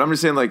crazy, but I'm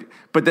just saying, like,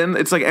 but then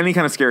it's like any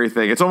kind of scary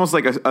thing. It's almost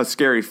like a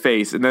scary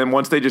face. And then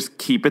once they just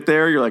keep it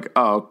there, you're like,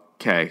 oh,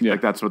 okay. Yeah.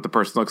 Like, that's what the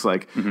person looks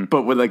like. Mm-hmm.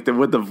 But with like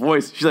with the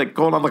voice, she's like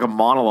going on like a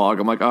monologue.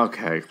 I'm like,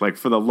 okay, like,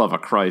 for the love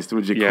of Christ,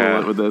 would you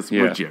cool it with this?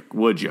 Yeah.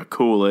 Would you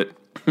cool it?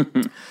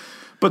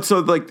 But so,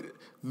 like,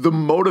 the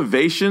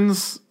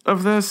motivations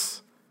of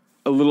this,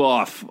 a little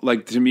off.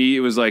 Like, to me, it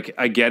was like,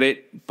 I get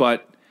it,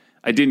 but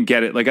I didn't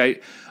get it.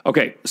 Like,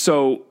 okay,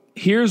 so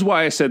here's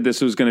why I said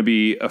this was going to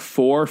be a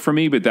 4 for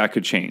me, but that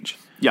could change.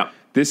 Yeah.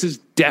 This is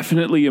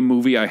definitely a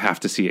movie I have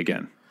to see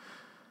again.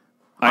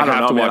 I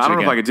don't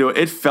know if I could do it.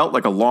 It felt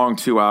like a long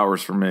 2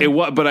 hours for me.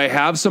 But I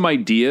have some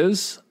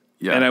ideas,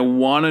 and I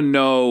want to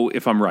know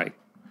if I'm right.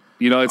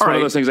 It's one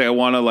of those things like I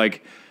want to,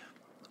 like,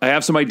 I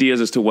have some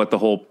ideas as to what the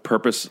whole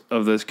purpose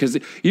of this, because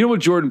with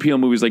Jordan Peele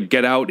movies like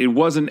Get Out, it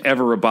wasn't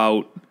ever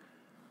about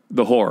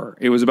the horror.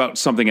 It was about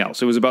something else.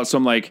 It was about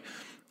some like,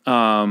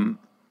 well,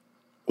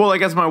 I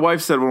guess my wife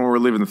said when we were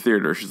leaving the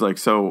theater, she's like,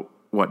 so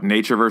what,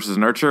 nature versus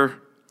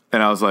nurture?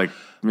 And I was like,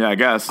 yeah, I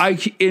guess.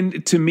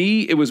 To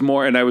me, it was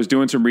more, and I was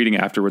doing some reading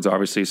afterwards,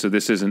 obviously, so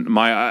this isn't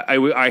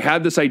I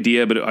had this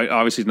idea, but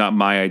obviously it's not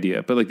my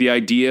idea, but like the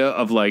idea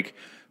of like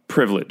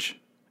privilege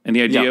and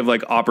the idea of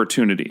like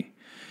opportunity.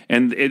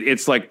 And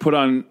it's like put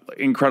on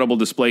incredible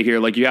display here.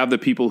 Like, you have the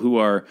people who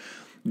are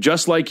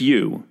just like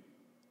you,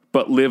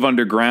 but live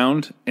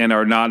underground and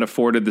are not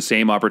afforded the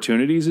same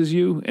opportunities as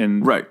you.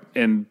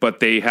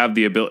 But they have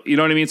the ability, you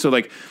know what I mean? So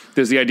like,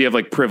 there's the idea of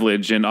like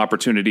privilege and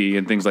opportunity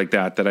and things like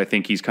that I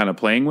think he's kind of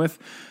playing with.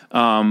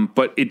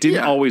 But it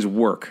didn't always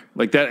work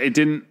like that. It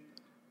didn't,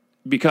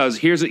 because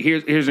here's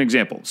an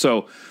example.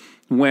 So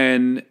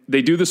when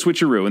they do the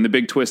switcheroo and the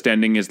big twist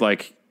ending is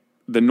like,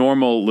 the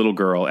normal little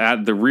girl,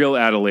 the real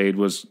Adelaide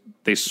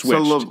they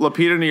switched. So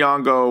Lupita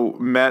Nyong'o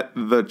met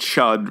the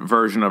Chud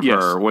version of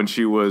her when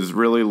she was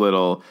really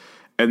little,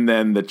 and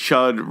then the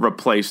Chud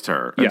replaced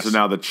her. And so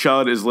now the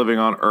Chud is living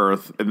on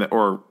Earth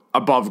or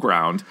above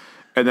ground,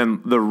 and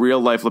then the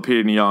real life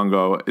Lupita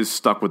Nyong'o is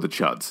stuck with the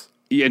Chuds.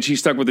 Yeah, and she's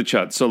stuck with the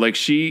Chuds. So like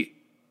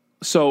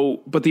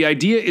but the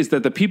idea is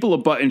that the people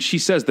above, and she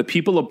says the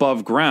people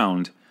above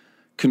ground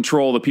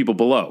control the people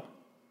below.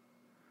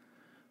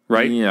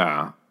 Right?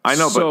 Yeah. I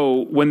know,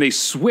 so when they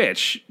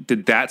switch,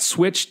 did that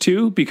switch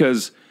too?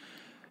 Because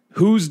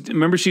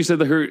remember she said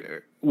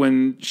that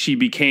when she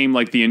became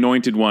like the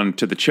anointed one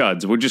to the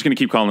Chuds, we're just going to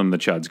keep calling them the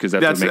Chuds because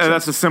that's what makes sense.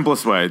 That's the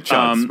simplest way.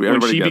 Chuds.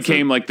 When she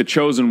became like the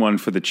chosen one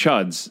for the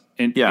Chuds,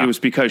 and it was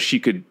because she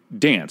could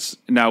dance.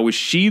 Now, was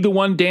she the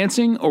one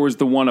dancing, or was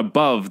the one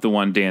above the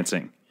one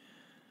dancing?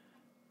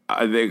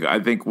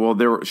 I think.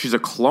 Well, she's a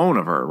clone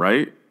of her,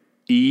 right?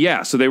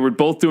 Yeah, so they were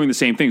both doing the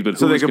same things, but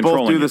so they could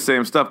both do the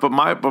same stuff. But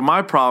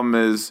my problem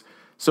is,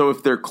 so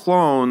if they're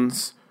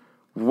clones,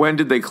 when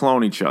did they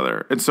clone each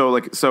other? And so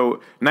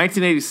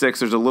 1986,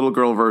 there's a little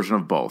girl version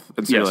of both.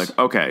 And so you're like,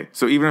 okay,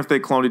 so even if they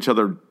cloned each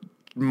other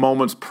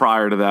moments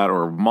prior to that,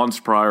 or months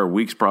prior,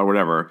 weeks prior,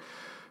 whatever,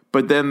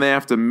 but then they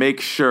have to make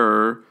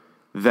sure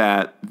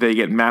that they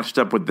get matched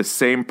up with the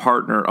same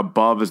partner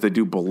above as they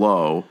do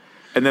below,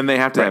 and then they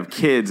have to have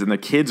kids, and the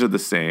kids are the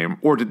same,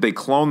 or did they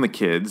clone the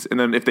kids? And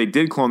then if they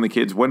did clone the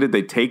kids, when did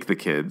they take the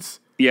kids?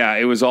 Yeah,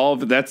 it was all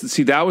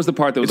that was the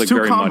part that was like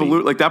very muddy.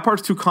 Like that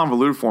part's too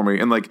convoluted for me,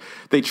 and like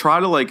they try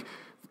to like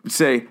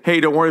say,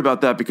 hey, don't worry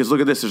about that because look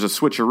at this, there's a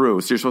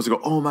switcheroo. So you're supposed to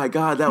go, oh my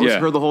God, that was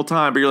her the whole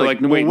time. But you're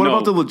like, wait, what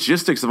about the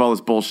logistics of all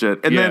this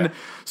bullshit? And then,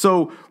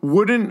 so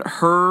wouldn't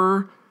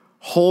her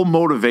whole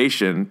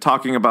motivation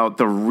talking about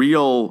the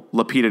real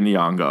Lupita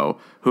Nyong'o,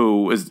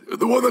 who is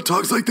the one that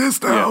talks like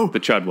this now? Yeah, the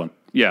Chud one.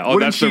 Yeah,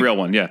 that's the real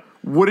one, yeah.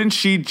 Wouldn't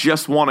she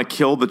just want to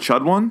kill the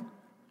Chud one?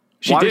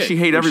 Why does she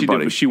hate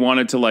everybody? She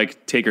wanted to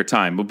like take her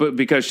time, but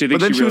because she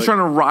thinks. But then she was trying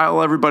to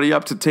rile everybody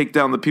up to take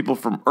down the people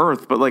from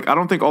Earth. But like, I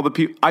don't think all the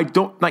people.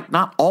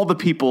 Not all the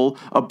people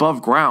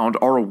above ground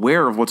are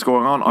aware of what's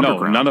going on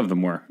underground. No, none of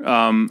them were.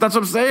 That's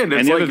what I'm saying. It's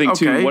and the other thing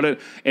too,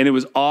 and it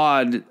was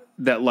odd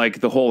that like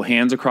the whole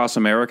Hands Across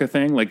America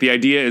thing. Like the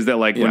idea is that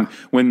like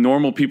when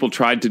normal people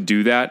tried to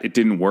do that, it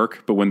didn't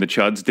work, but when the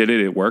Chuds did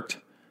it, it worked.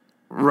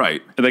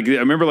 Right. Like I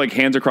remember like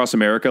Hands Across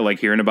America, like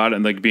hearing about it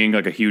and like being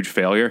like a huge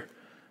failure.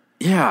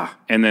 Yeah.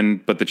 And then,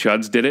 but the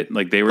Chuds did it.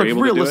 Like they were able to do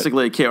it.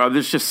 Realistically, it can't.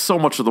 There's just so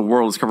much of the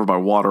world is covered by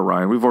water,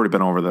 Ryan. We've already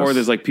been over this. Or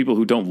there's like people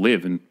who don't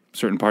live in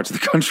certain parts of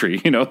the country,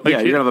 you know? Like,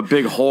 you're going to have a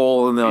big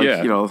hole in the,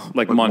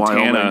 like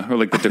Montana Wyoming. Or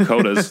like the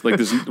Dakotas, like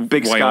this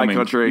big Wyoming. Sky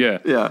country. Yeah.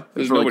 Yeah.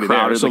 There's really nobody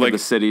crowded, there. So like the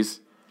cities.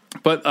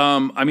 But,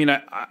 I mean,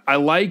 I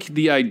like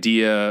the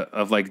idea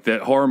of like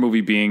that horror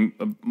movie being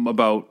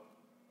about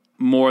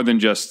more than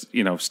just,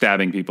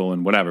 stabbing people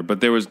and whatever. But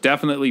there was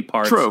definitely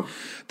parts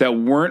that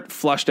weren't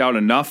flushed out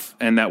enough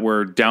and that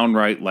were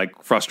downright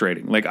like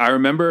frustrating. Like I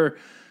remember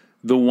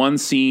the one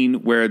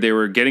scene where they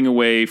were getting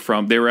away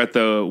they were at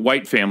the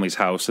White family's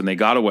house and they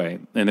got away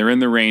and they're in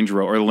the Range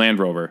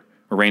Rover.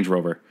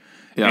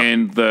 Yeah.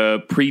 And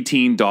the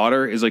preteen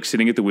daughter is like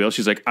sitting at the wheel.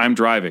 She's like, I'm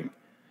driving.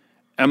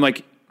 I'm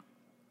like,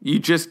 you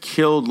just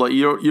killed, like,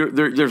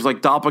 there's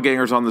like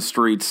doppelgangers on the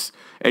streets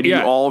and you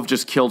all have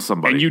just killed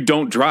somebody. And you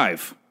don't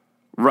drive.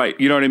 Right.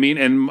 You know what I mean?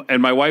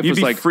 And my wife You'd was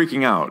be like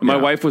freaking out. My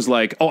wife was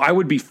like, oh, I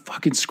would be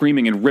fucking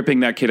screaming and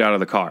ripping that kid out of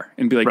the car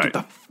and be like, get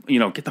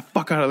the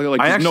fuck out of there.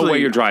 Like, there's no way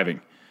you're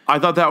driving. I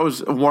thought that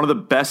was one of the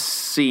best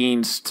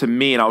scenes to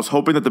me, and I was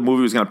hoping that the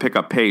movie was going to pick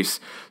up pace.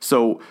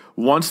 So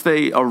once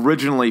they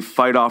originally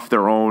fight off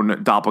their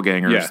own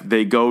doppelgangers,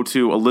 they go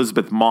to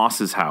Elizabeth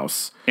Moss's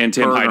house. And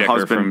Tim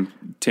Heidecker from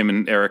Tim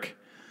and Eric.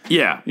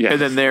 Yeah.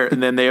 And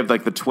then they have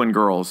like the twin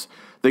girls.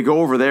 They go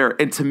over there.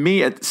 And to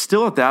me,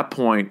 still at that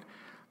point,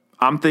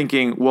 I'm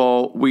thinking,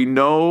 well, we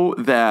know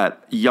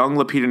that young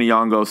Lupita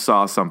Nyong'o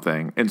saw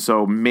something, and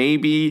so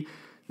maybe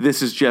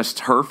this is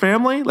just her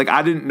family. Like,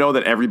 I didn't know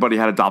that everybody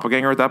had a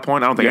doppelganger at that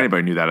point. I don't think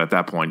anybody knew that at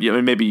that point.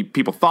 Maybe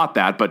people thought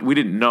that, but we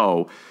didn't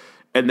know.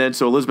 And then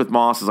so Elizabeth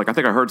Moss is like, I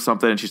think I heard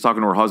something, and she's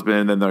talking to her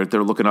husband, and then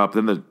they're looking up.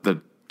 Then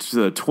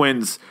the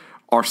twins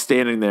are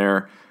standing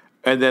there,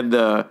 and then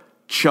the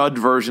Chud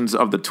versions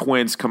of the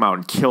twins come out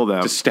and kill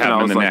them. Just stab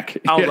them in the neck.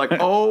 I was like,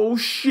 oh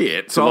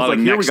shit! So I was like,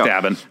 here we go.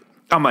 Stabbing.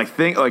 I'm like,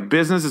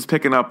 business is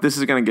picking up. This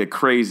is going to get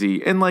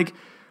crazy. And, like,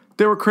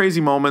 there were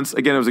crazy moments.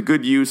 Again, it was a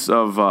good use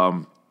of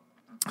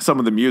some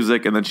of the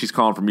music. And then she's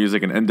calling for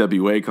music, and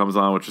NWA comes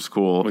on, which is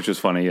cool. Which was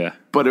funny, yeah.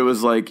 But it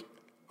was like,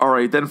 all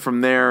right, then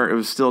from there, it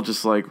was still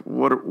just like,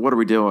 what are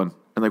we doing?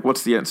 And, like,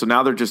 what's the end? So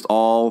now they're just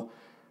all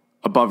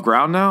above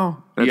ground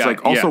now? And it's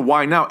like, also,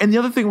 why now? And the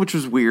other thing, which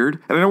was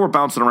weird, and I know we're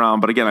bouncing around,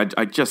 but again,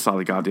 I just saw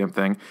the goddamn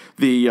thing.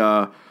 They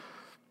go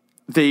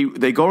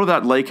to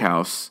that lake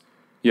house.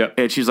 Yeah,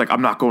 and she's like,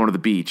 I'm not going to the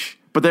beach.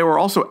 But they were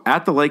also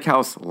at the lake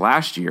house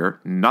last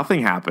year.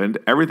 Nothing happened.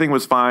 Everything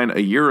was fine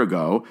a year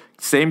ago.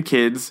 Same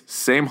kids,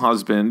 same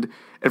husband.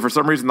 And for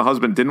some reason, the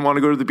husband didn't want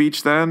to go to the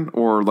beach then,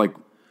 or like,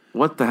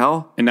 what the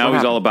hell? And now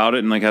he's all about it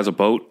and like has a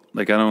boat.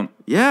 Like, I don't.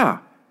 Yeah.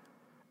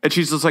 And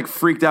she's just like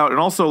freaked out. And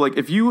also, like,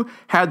 if you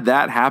had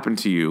that happen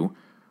to you,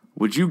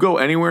 would you go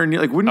anywhere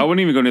near? Like, I wouldn't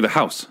even go near the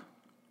house.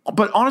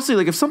 But honestly,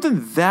 like, if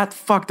something that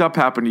fucked up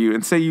happened to you,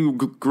 and say you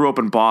grew up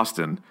in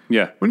Boston,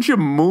 wouldn't you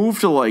move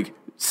to like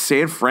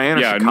San Fran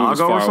or Chicago move as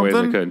far or something?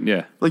 Away as I could.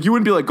 Yeah, like you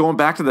wouldn't be like going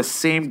back to the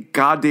same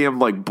goddamn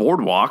like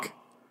boardwalk.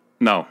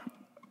 No.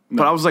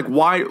 But I was like,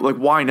 why? Like,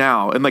 why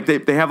now? And like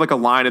they have like a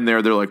line in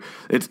there. They're like,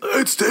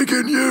 it's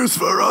taken years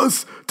for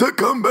us to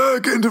come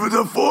back into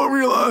the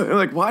formula. And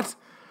like, what?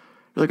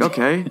 You're like,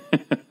 okay.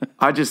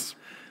 I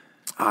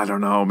don't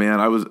know, man.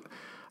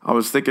 I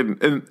was thinking,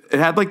 and it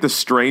had like the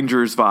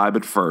Strangers vibe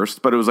at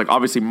first, but it was like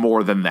obviously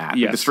more than that.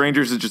 Yes. Like, the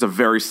Strangers is just a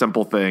very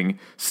simple thing,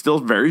 still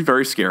very,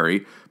 very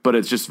scary, but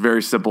it's just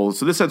very simple.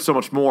 So this had so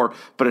much more,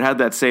 but it had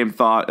that same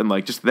thought and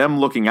like just them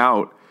looking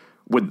out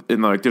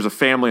and like there's a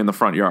family in the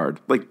front yard.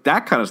 Like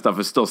that kind of stuff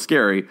is still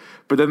scary,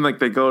 but then like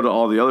they go to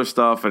all the other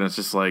stuff and it's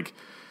just like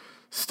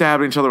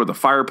stabbing each other with a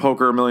fire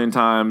poker a million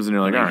times, and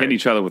you're like, hitting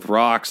each other with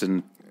rocks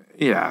and.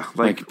 Yeah,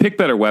 like pick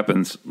better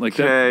weapons. Like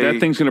that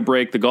thing's going to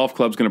break. The golf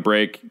club's going to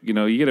break. You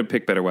know, you got to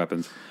pick better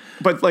weapons.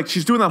 But like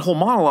she's doing that whole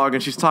monologue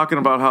and she's talking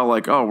about how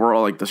like, oh, we're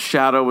all like the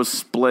shadow was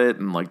split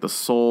and like the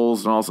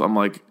souls and also I'm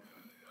like,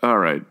 all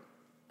right,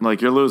 Like,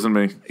 you're losing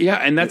me. Yeah,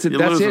 and that's it.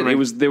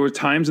 There were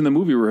times in the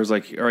movie where I was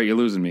like, all right, you're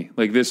losing me.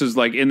 Like, this is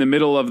like in the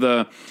middle of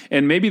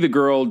and maybe the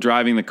girl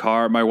driving the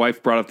car, my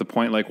wife brought up the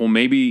point, like, well,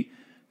 maybe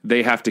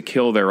they have to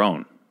kill their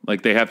own.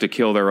 Like, they have to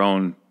kill their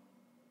own.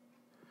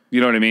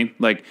 You know what I mean?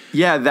 Like,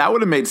 yeah, that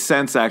would have made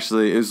sense,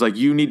 actually. It was like,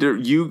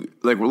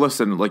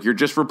 listen, like, you're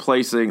just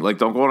replacing, like,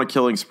 don't go on a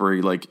killing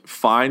spree. Like,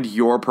 find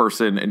your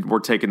person and we're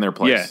taking their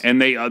place. Yeah,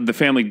 and the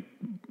family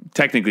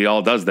technically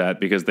all does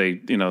that because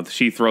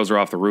she throws her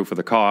off the roof of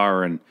the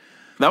car, and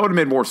that would have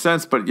made more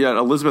sense. But yet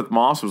Elizabeth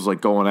Moss was like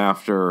going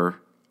after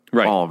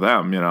all of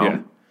them,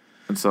 Yeah.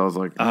 And so I was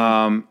like,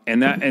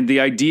 and the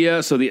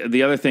idea. So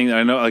the other thing that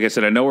I know, like I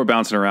said, I know we're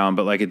bouncing around,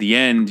 but like at the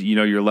end,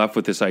 you're left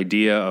with this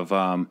idea of,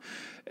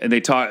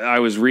 and I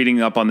was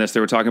reading up on this. They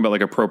were talking about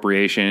like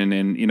appropriation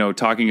and,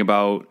 talking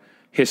about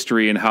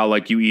history and how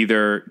like you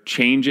either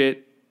change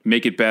it,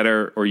 make it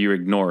better, or you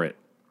ignore it.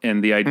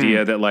 And the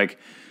idea that like,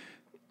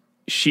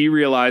 she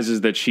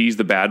realizes that she's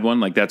the bad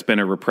one. Like that's been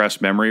a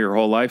repressed memory her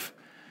whole life.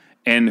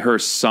 And her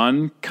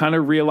son kind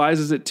of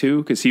realizes it too,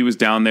 because he was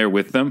down there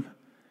with them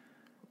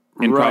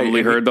and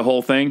probably heard the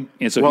whole thing.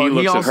 And so he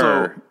looks at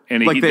her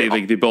and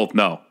they both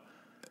know.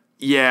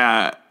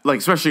 Yeah. Like,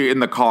 especially in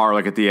the car,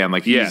 like at the end,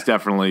 like he's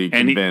definitely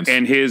convinced.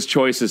 And his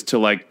choice is to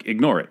like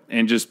ignore it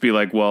and just be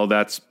like, well,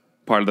 that's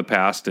part of the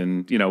past.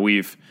 And,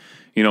 we've,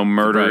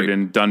 murdered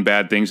and done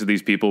bad things to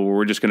these people.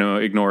 We're just going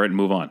to ignore it and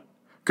move on.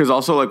 Because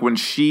also like when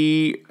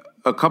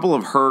a couple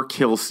of her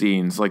kill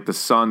scenes, like the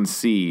son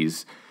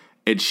sees,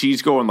 and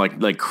she's going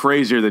like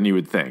crazier than you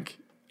would think.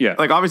 Yeah,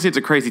 like obviously it's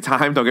a crazy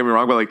time. Don't get me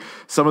wrong, but like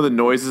some of the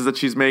noises that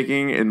she's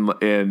making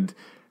and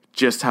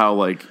just how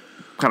like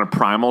kind of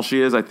primal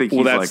she is. I think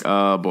he's like,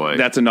 oh boy,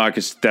 that's a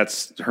narcissist.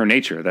 That's her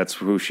nature. That's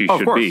who she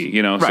should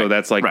be. Right. So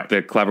that's like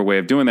the clever way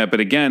of doing that. But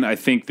again, I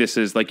think this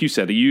is like you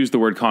said. You used the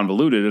word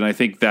convoluted, and I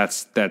think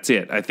that's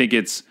it. I think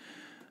it's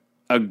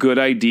a good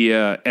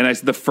idea, and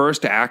it's the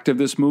first act of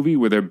this movie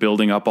where they're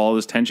building up all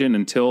this tension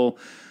until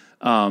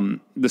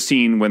the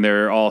scene when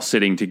they're all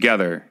sitting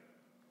together.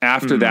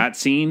 After that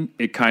scene,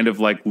 it kind of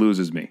like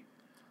loses me.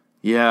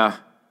 Yeah,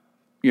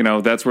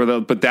 that's where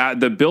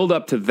the build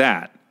up to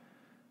that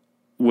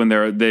when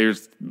they're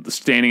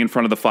standing in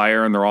front of the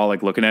fire and they're all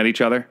like looking at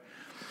each other.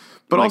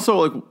 But like, also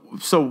like,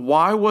 so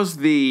why was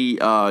the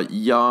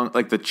young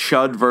like the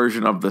Chud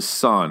version of the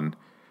son?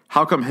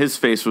 How come his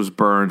face was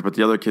burned but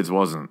the other kid's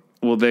wasn't?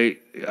 Well,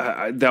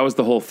 that was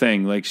the whole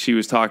thing. Like she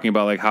was talking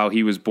about like how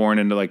he was born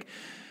into like,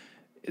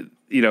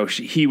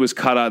 he was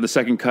cut out. The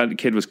second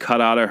kid was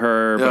cut out of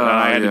her, but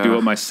I had to do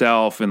it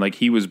myself. And like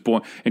he was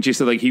born, and she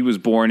said like he was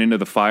born into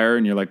the fire.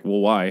 And you're like,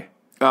 well, why?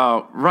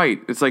 Oh, right.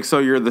 It's like, so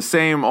you're the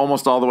same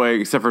almost all the way,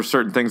 except for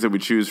certain things that we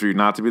choose for you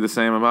not to be the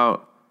same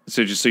about.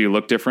 So just so you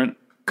look different.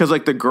 Because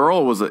like the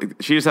girl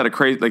she just had a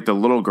crazy, like the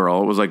little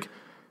girl was like,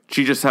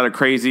 she just had a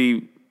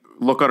crazy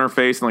look on her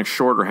face and like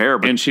shorter hair,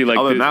 but and she like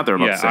other than that, they're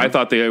about the same. I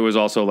thought it was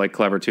also like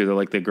clever too. That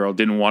like the girl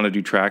didn't want to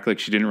do track, like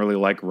she didn't really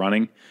like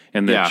running,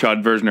 and the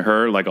Chud version of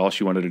her, like all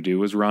she wanted to do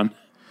was run.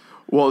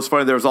 Well, it's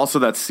funny. There was also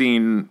that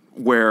scene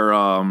where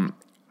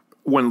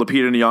when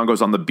Lupita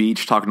Nyong'o's on the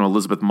beach talking to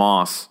Elizabeth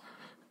Moss,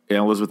 and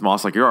Elizabeth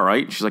Moss like, "You're all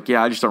right." And she's like,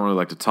 "Yeah, I just don't really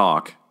like to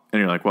talk." And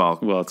you're like, "Well,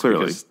 it's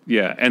clearly, because,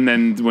 yeah." And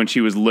then when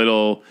she was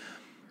little,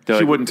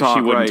 she wouldn't talk.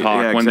 She wouldn't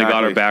talk. Yeah, when they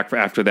got her back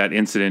after that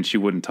incident, she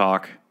wouldn't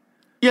talk.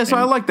 Yeah, so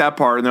I like that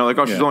part. And they're like,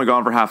 "Oh, she's only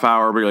gone for half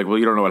hour," but you're like, "Well,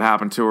 you don't know what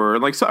happened to her."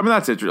 And like, so I mean,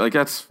 that's it. Like,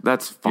 that's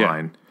fine.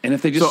 Yeah. And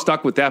if they just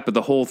stuck with that, but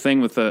the whole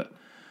thing with the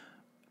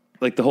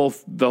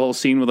whole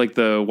scene with like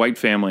the white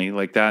family,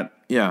 like that.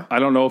 Yeah, I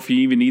don't know if you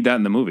even need that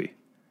in the movie.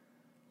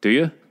 Do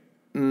you?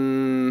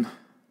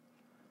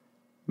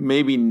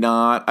 Maybe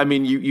not. I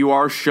mean, you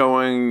are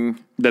showing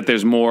that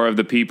there's more of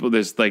the people.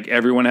 There's like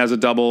everyone has a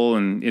double,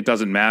 and it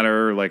doesn't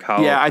matter like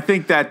how. Yeah, I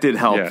think that did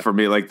help for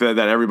me. Like that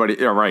everybody.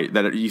 Yeah, right.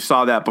 That you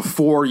saw that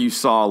before you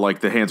saw like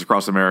the Hands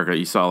Across America.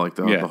 You saw like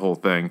the whole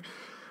thing.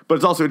 But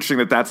it's also interesting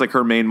that that's like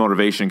her main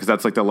motivation because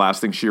that's like the last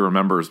thing she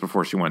remembers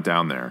before she went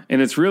down there.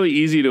 And it's really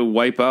easy to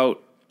wipe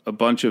out a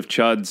bunch of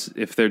chuds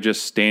if they're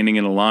just standing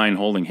in a line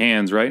holding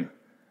hands, right?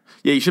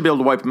 Yeah, you should be able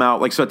to wipe them out.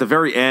 Like, so at the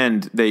very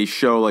end, they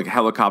show like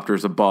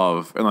helicopters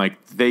above, and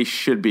like they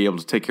should be able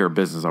to take care of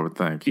business, I would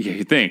think. Yeah,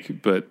 you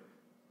think, but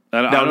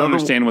I don't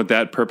understand what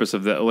that purpose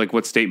of that, like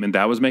what statement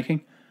that was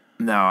making.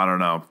 No, I don't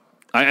know.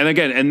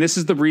 And this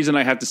is the reason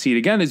I have to see it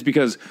again is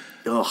because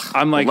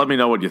I'm like, well, let me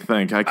know what you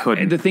think. I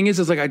couldn't. The thing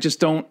is like I just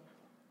don't.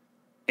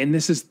 And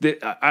this is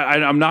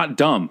I'm not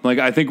dumb. Like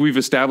I think we've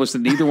established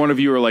that neither one of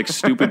you are like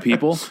stupid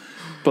people,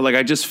 but like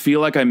I just feel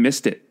like I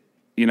missed it.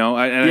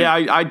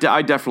 I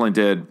definitely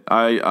did.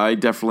 I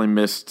definitely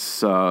missed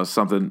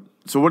something.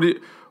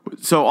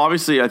 So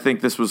obviously I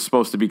think this was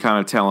supposed to be kind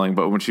of telling,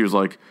 but when she was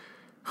like,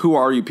 "Who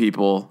are you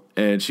people?"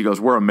 and she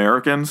goes, "We're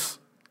Americans."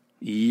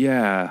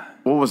 Yeah.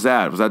 What was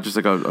that? Was that just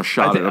like a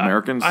shot at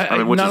Americans? I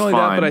mean, which not is only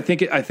fine. that,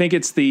 but I think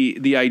it's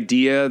the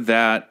idea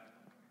that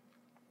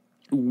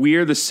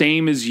we're the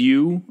same as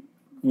you.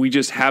 We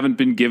just haven't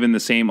been given the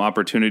same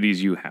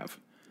opportunities you have.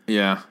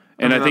 Yeah.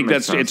 And I think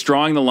it's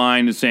drawing the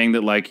line and saying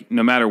that like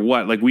no matter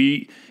what, like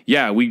we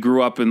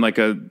grew up in like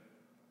a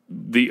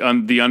the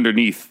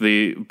underneath.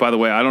 By the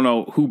way, I don't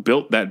know who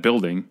built that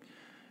building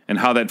and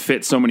how that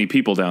fit so many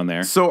people down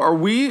there. So are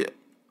we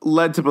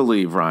led to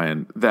believe,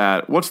 Ryan,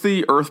 that what's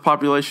the Earth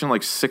population,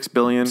 like 6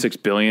 billion? 6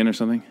 billion or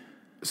something.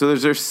 So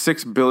there's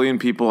 6 billion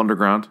people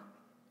underground?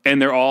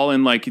 And they're all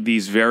in like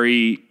these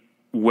very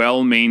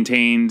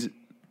well-maintained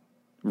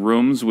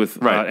rooms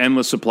with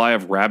endless supply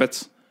of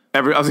rabbits. I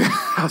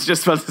was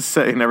just about to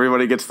say, and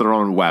everybody gets their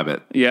own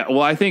wabbit. Yeah,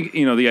 well, I think,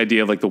 the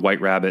idea of like the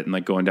white rabbit and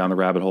like going down the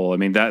rabbit hole, I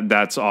mean,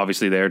 that's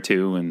obviously there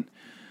too.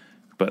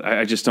 But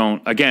I just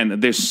don't, again,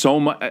 there's so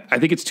much, I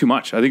think it's too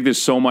much. I think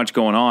there's so much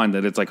going on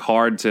that it's like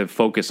hard to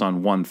focus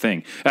on one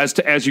thing.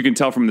 As you can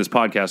tell from this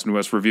podcast and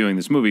us reviewing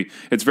this movie,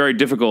 it's very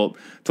difficult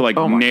to like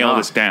nail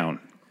this down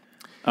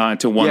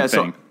to one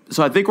thing.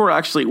 So I think we're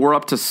up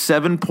to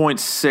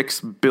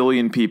 7.6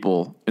 billion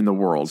people in the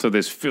world. So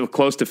there's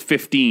close to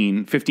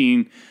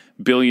 15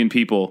 billion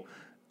people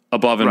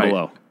above and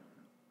below.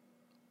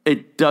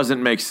 It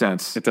doesn't make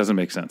sense. It doesn't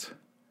make sense.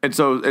 And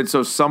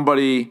so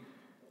somebody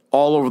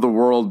all over the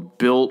world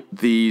built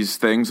these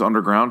things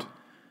underground.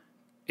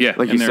 Yeah,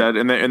 like you said,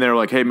 and they're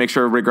like, hey, make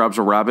sure everybody grabs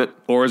a rabbit.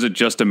 Or is it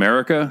just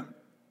America?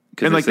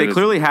 And like they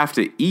clearly have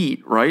to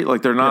eat, right?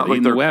 Like they're not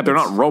they're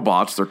not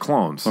robots; they're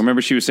clones. Well,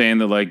 remember she was saying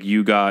that like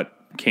you got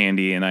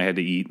candy and I had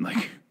to eat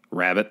like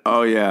rabbit.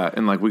 Oh yeah,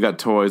 and like we got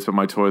toys, but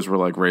my toys were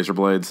like razor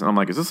blades, and I'm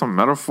like, is this a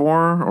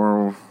metaphor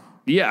or?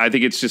 Yeah, I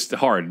think it's just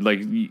hard. Like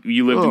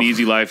you lived an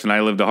easy life and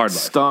I lived a hard life.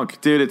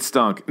 Stunk, dude. It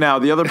stunk. Now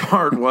the other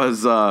part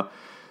was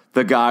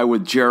the guy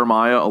with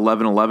Jeremiah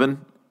 11:11.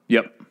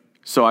 Yep.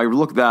 So I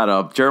looked that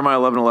up. Jeremiah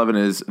 11:11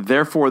 is,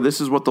 therefore this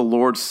is what the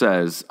Lord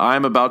says: I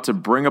am about to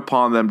bring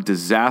upon them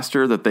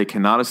disaster that they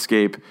cannot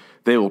escape.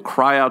 They will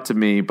cry out to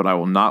me, but I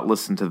will not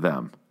listen to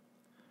them.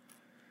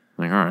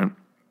 I'm like, all right.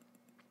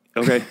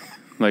 Okay.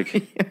 Like,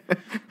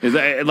 is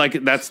that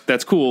like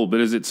that's cool, but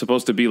is it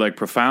supposed to be like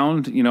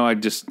profound?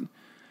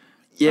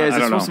 Yeah, is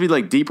it supposed to be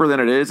like deeper than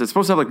it is? It's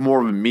supposed to have like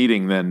more of a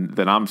meaning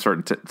than I'm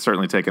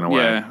certainly taking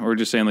away. Yeah, or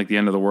just saying like the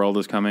end of the world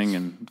is coming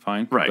and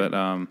fine. Right.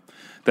 But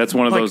that's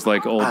one of those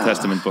like Old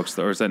Testament books,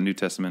 or is that New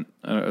Testament?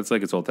 It's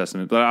like it's Old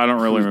Testament, but I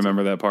don't really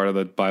remember that part of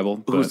the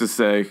Bible. Who's to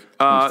say?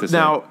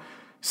 Now,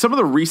 some of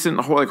the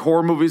recent like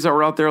horror movies that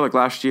were out there like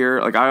last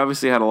year, like I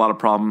obviously had a lot of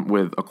problem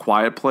with A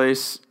Quiet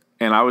Place.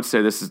 And I would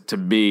say this is, to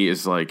me,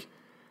 is like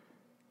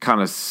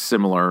kind of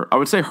similar. I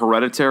would say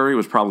Hereditary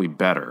was probably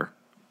better.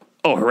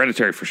 Oh,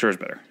 Hereditary for sure is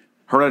better.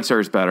 Hereditary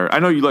is better. I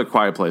know you like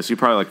Quiet Place. You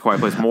probably like Quiet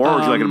Place more, or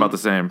do you like it about the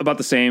same? About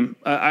the same.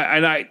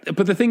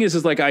 But the thing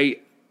is like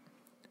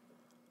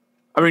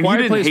I mean, you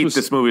didn't hate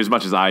this movie as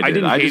much as I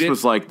did. I just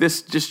was like,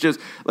 this just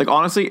like,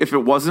 honestly, if it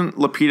wasn't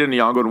Lupita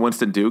Nyong'o and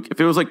Winston Duke,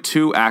 if it was like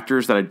two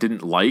actors that I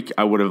didn't like,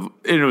 I would have,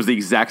 and it was the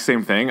exact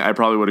same thing, I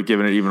probably would have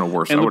given it even a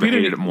worse. I would have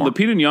hated it more.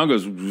 Lupita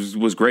Nyong'o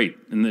was great.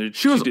 And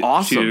she was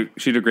awesome.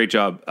 She did a great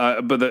job.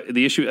 But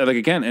the issue, like,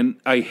 again, and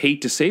I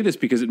hate to say this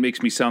because it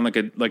makes me sound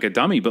like a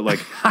dummy, but like,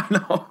 I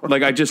know.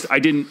 Like,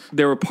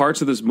 there were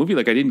parts of this movie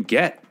like I didn't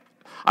get.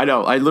 I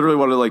know. I literally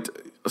wanted to like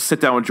sit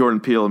down with Jordan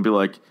Peele and be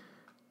like,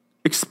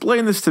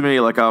 explain this to me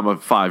like I'm a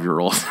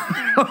 5-year-old.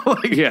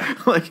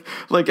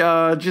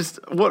 Just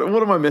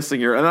what am I missing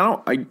here? And I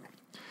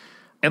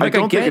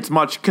don't think it's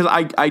much because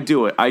I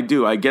do it. I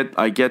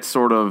get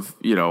sort of,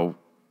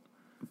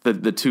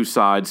 the two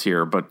sides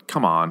here, but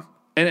come on.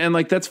 And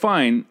like that's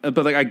fine, but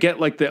like I get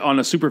like on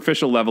a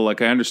superficial level,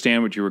 like I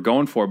understand what you were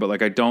going for, but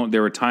like I don't.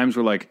 There were times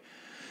where like,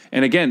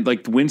 and again,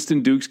 like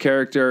Winston Duke's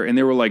character, and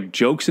there were like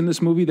jokes in this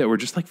movie that were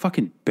just like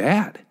fucking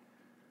bad.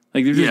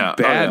 Like they're just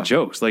bad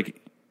jokes. Like.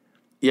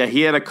 Yeah,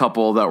 he had a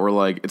couple that were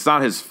like, it's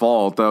not his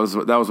fault. That was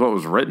what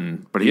was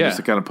written, but he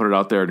just kind of put it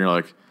out there, and you're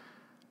like,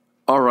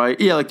 all right.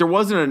 Yeah, like there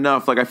wasn't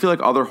enough. Like I feel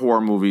like other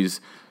horror movies,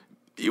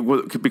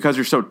 because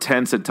you're so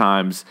tense at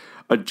times,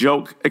 a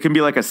joke, it can be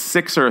like a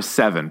 6 or a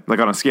 7, like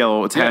on a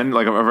scale of 10,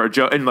 like a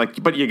joke, and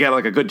like, but you get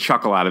like a good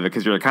chuckle out of it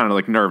because you're kind of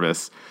like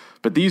nervous.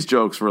 But these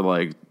jokes were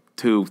like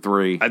 2,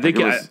 3. I think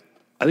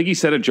he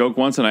said a joke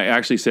once, and I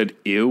actually said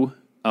 "ew"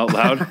 out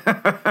loud.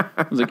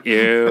 I was like,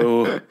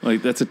 ew.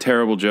 Like, that's a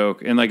terrible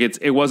joke. And, like,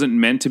 it wasn't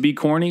meant to be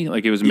corny.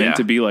 Like, it was meant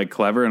to be, like,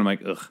 clever. And I'm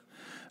like, ugh.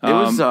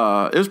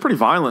 It was pretty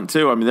violent,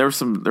 too. I mean, there was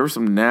some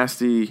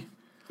nasty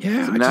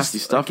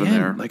stuff in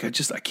there. Like, I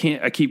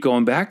keep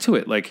going back to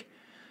it. Like,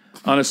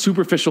 on a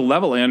superficial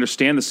level, I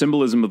understand the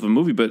symbolism of the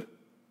movie, but,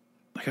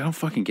 like, I don't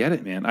fucking get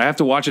it, man. I have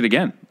to watch it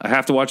again.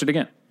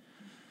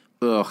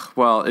 Ugh.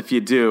 Well, if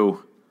you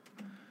do,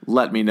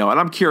 let me know. And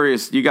I'm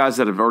curious, you guys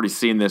that have already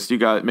seen this, you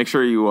guys make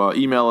sure you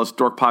email us,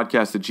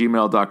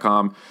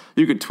 dorkpodcast@gmail.com.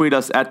 You can tweet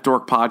us at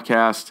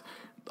dorkpodcast.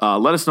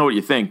 Let us know what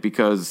you think,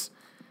 because,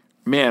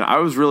 man,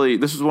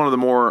 this was one of the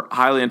more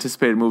highly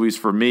anticipated movies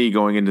for me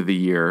going into the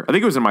year. I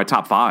think it was in my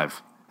top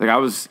 5. Like, I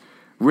was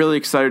really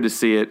excited to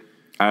see it.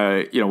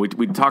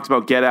 We talked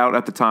about Get Out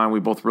at the time. We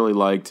both really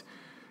liked.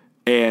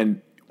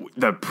 And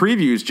the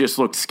previews just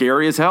looked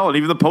scary as hell. And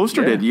even the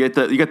poster did. You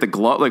get the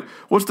glove. Like,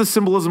 what's the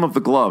symbolism of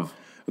the glove?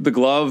 The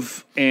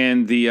glove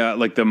and the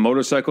like the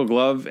motorcycle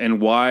glove,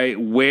 and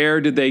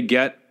where did they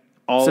get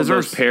all of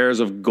those pairs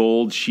of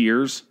gold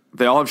shears?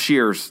 They all have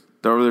shears.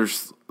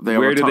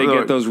 Where did they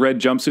get those red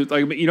jumpsuits?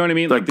 Like, you know what I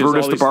mean? Like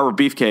Brutus the Barber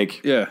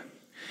Beefcake. Yeah.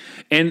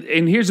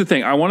 And here's the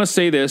thing. I want to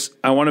say this.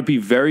 I want to be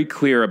very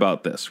clear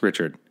about this,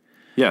 Richard.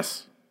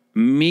 Yes.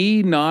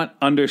 Me not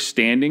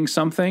understanding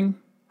something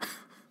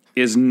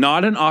is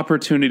not an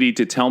opportunity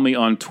to tell me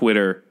on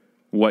Twitter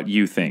what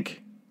you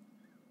think.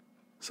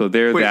 So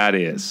that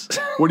is.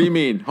 What do you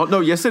mean? Oh, no,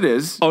 yes, it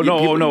is.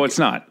 No, it's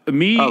not.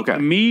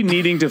 Me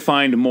needing to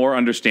find more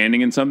understanding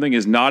in something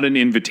is not an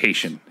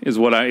invitation. Is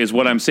what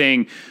I'm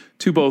saying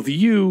to both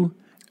you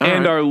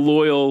and our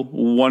loyal,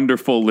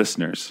 wonderful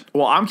listeners.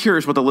 Well, I'm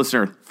curious what the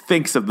listener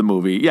thinks of the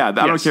movie. Yeah, I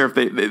don't care if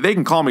they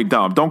can call me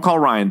dumb. Don't call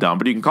Ryan dumb,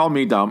 but you can call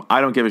me dumb.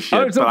 I don't give a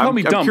shit. Don't call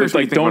me dumb, but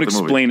like, don't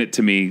explain it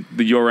to me.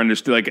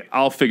 Like,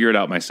 I'll figure it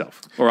out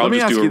myself, or I'll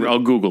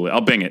Google it.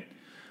 I'll Bing it.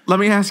 Let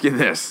me ask you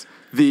this: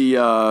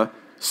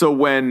 so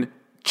when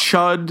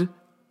Chud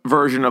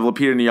version of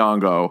Lupita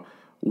Nyong'o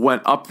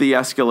went up the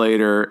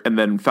escalator and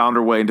then found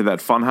her way into that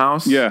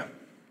funhouse, yeah,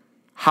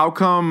 how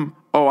come?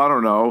 Oh, I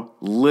don't know.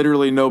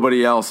 Literally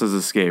nobody else has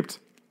escaped.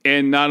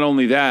 And not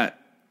only that,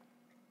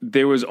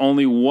 there was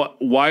only one.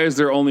 Why is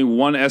there only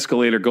one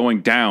escalator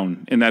going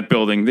down in that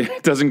building?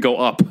 It doesn't go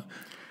up.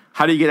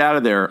 How do you get out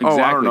of there?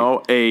 Exactly. Oh, I don't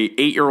know. A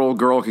 8-year-old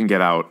girl can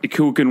get out.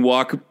 Who can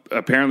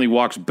apparently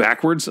walks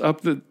backwards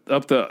up the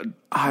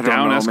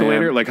down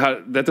escalator. Man. Like,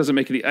 how that doesn't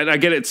make any. I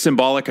get it's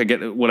symbolic. I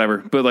get it, whatever.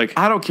 But like,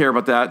 I don't care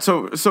about that.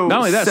 So not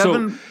only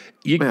that.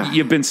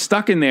 You've been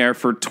stuck in there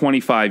for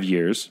 25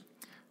 years,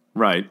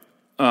 right?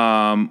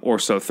 Or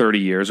so 30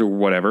 years or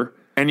whatever.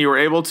 And you were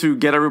able to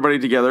get everybody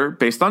together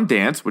based on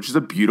dance, which is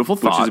a beautiful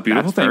thought. Which is a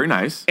beautiful thing. Very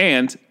nice.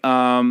 And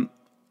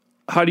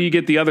how do you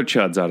get the other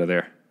chuds out of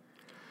there?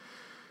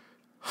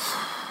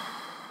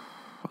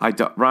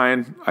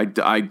 Ryan,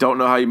 I don't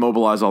know how you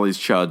mobilize all these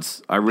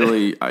chuds. I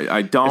really,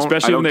 I don't.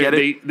 Especially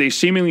when they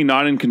seemingly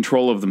not in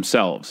control of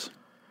themselves.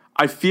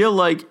 I feel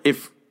like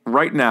if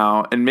right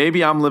now, and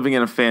maybe I'm living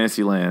in a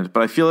fantasy land,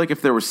 but I feel like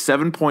if there were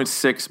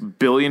 7.6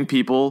 billion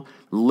people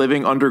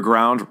living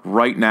underground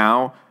right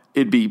now,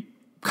 it'd be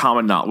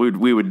common knowledge.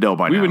 We would know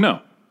by now. We would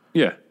know.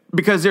 Yeah.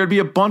 Because there'd be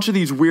a bunch of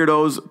these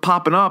weirdos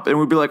popping up, and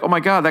we'd be like, oh my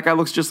God, that guy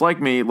looks just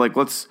like me. Like,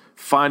 let's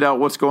find out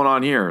what's going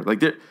on here.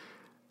 Like,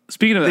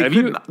 speaking of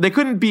that, they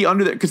couldn't be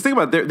under there. Because think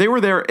about it, they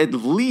were there at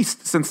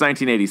least since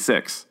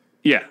 1986.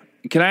 Yeah.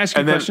 Can I ask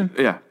you a question?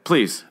 Yeah,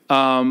 please.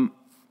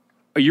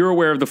 You're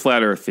aware of the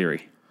flat earth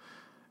theory?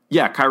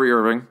 Yeah, Kyrie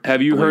Irving.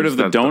 Have you heard of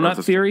the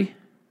donut theory?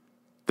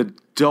 The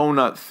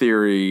donut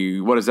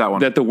theory. What is that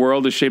one? That the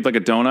world is shaped like a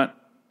donut,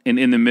 and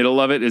in the middle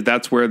of it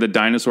that's where the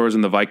dinosaurs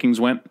and the Vikings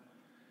went.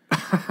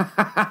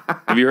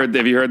 Have you heard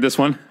this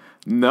one?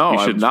 No,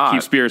 I've not.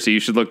 Conspiracy.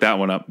 You should look that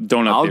one up. Donut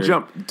theory. I'll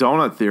jump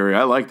donut theory.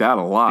 I like that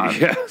a lot.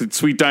 Yeah,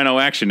 sweet dino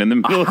action in the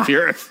middle of the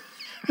earth.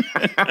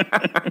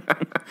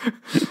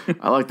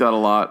 I like that a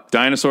lot.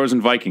 Dinosaurs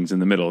and Vikings in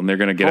the middle, and they're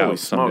going to get out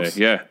someday.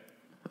 Yeah.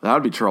 That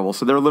would be trouble.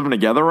 So they're living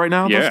together right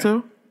now, those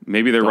two?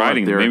 Maybe they're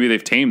riding them. Maybe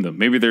they've tamed them.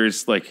 Maybe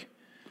there's like...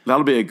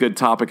 That'll be a good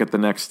topic at the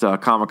next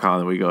Comic-Con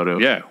that we go to.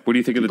 Yeah. What do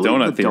you think of the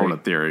donut theory?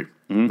 Donut theory.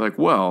 Mm-hmm. Like,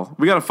 well,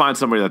 we got to find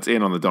somebody that's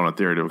in on the donut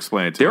theory to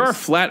explain it to us. There are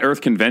flat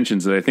earth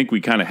conventions that I think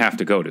we kind of have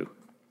to go to.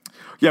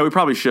 Yeah, we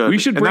probably should. We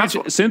should branch...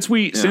 Since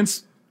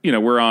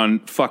we're on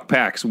Fuck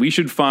Packs, we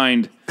should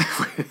find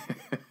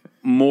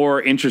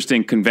more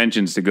interesting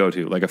conventions to go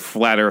to, like a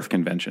flat earth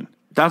convention.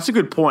 That's a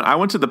good point. I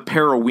went to the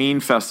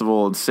Paroween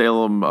Festival in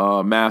Salem,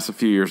 Mass a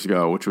few years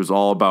ago, which was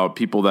all about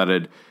people that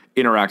had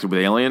interacted with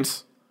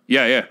aliens.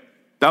 Yeah.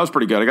 That was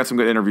pretty good. I got some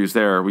good interviews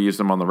there. We used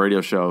them on the radio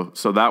show.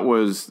 So that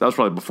was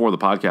probably before the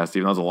podcast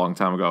even. That was a long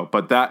time ago.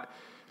 But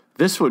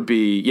this would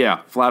be,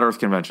 flat earth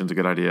convention's a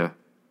good idea.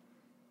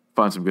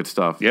 Find some good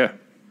stuff. Yeah.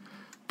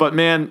 But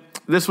man,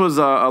 this was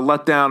a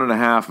letdown and a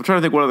half. I'm trying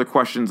to think what other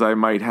questions I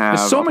might have.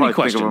 There's so many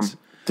questions.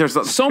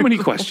 There's so many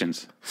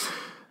questions.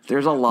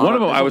 There's a lot. One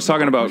of them I was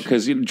talking about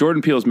because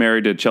Jordan Peele's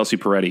married to Chelsea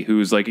Peretti,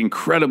 who's like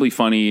incredibly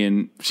funny,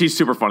 and she's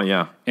super funny,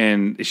 yeah.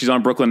 And she's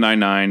on Brooklyn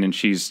Nine-Nine, and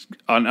she's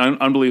an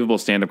unbelievable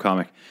stand-up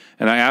comic.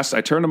 And I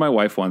turned to my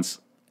wife once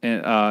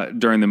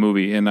during the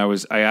movie, and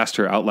I asked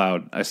her out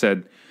loud. I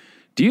said,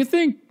 "Do you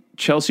think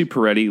Chelsea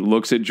Peretti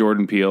looks at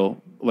Jordan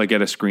Peele like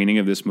at a screening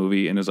of this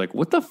movie and is like,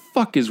 what the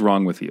fuck is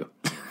wrong with you?"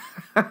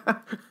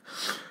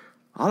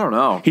 I don't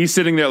know. He's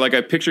sitting there, like I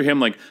picture him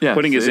like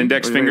putting his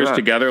index fingers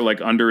together,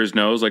 like under his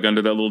nose, like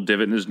under that little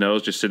divot in his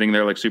nose, just sitting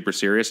there like super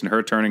serious, and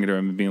her turning to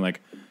him and being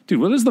like, "Dude,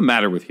 what is the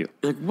matter with you?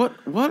 Like,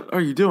 what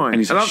are you doing?" And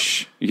he's like,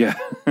 "Shh." Yeah.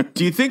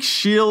 Do you think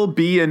she'll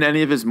be in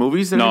any of his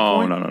movies at any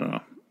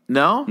point?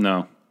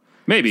 No?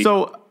 Maybe.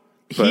 So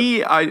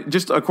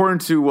just according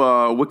to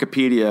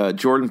Wikipedia,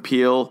 Jordan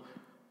Peele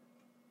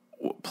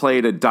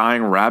played a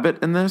dying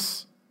rabbit in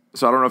this.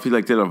 So I don't know if he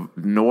like did a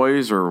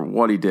noise or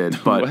what he did,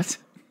 but what?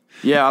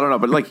 Yeah, I don't know,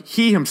 but like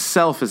he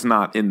himself is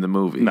not in the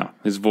movie. No,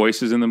 his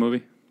voice is in the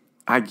movie,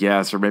 I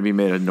guess, or maybe he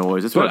made a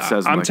noise. That's what it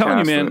says. I'm telling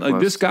you, man,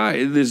 like this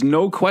guy, there's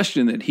no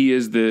question that he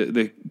is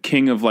the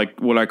king of like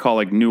what I call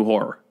like new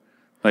horror.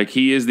 Like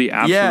he is the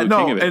absolute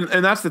king of it.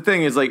 And that's the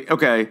thing is like,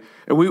 okay,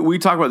 and we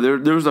talk about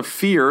there was a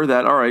fear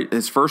that all right,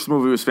 his first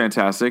movie was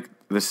fantastic,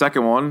 the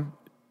second one,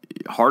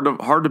 hard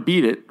to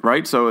beat it,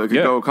 right? So it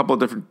could go a couple of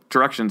different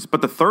directions.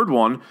 But the third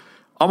one,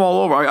 I'm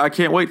all over. I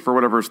can't wait for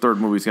whatever his third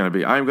movie is going to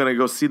be. I'm going to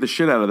go see the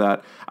shit out of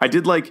that. I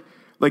did like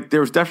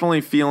there was definitely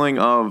a feeling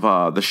of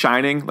The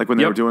Shining, like when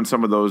they were doing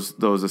some of those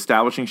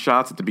establishing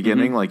shots at the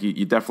beginning. Like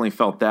you definitely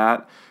felt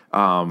that.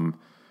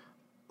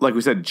 Like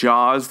we said,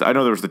 Jaws. I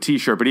know there was the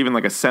T-shirt, but even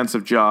like a sense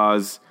of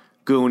Jaws,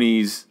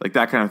 Goonies, like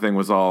that kind of thing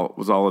was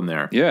all in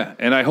there. Yeah,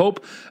 and I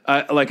hope,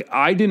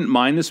 I didn't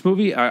mind this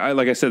movie. I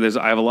like I said,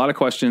 I have a lot of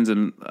questions,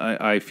 and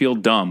I feel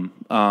dumb.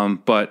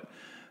 But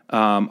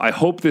I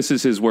hope this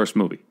is his worst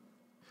movie.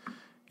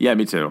 Yeah,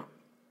 me too.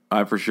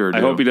 I for sure do.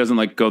 I hope he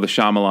doesn't go the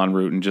Shyamalan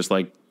route and just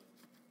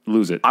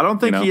lose it. I don't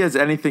think he has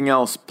anything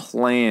else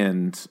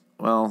planned.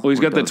 Well, he's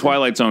got the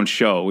Twilight Zone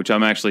show, which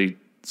I'm actually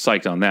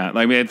psyched on that.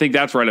 I mean, I think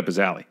that's right up his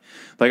alley.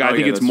 I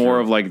think it's more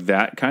of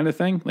that kind of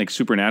thing, like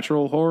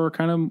supernatural horror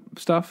kind of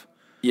stuff.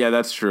 Yeah,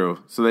 that's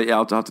true. So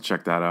I'll have to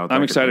check that out.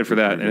 I'm excited for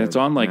that. And it's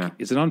on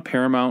is it on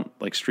Paramount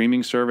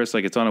streaming service?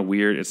 It's on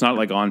it's not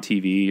on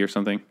TV or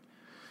something.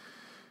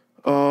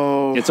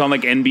 Oh, it's on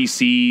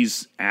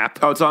NBC's app.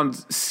 Oh, it's on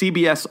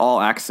CBS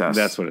All Access.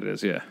 That's what it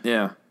is. Yeah,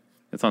 yeah.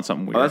 It's on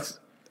something weird.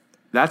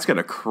 That's got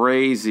a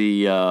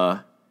crazy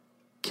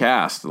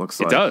cast. It looks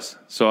like it does.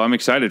 So I'm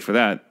excited for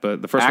that.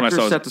 But the first one I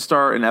saw set to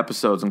star in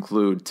episodes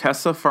include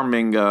Tessa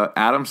Farmiga,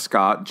 Adam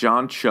Scott,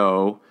 John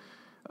Cho,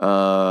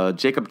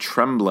 Jacob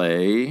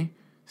Tremblay,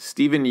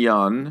 Stephen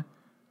Yeun,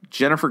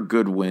 Jennifer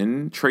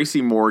Goodwin,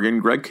 Tracy Morgan,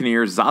 Greg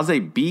Kinnear,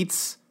 Zazie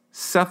Beetz,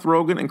 Seth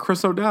Rogen, and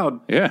Chris O'Dowd.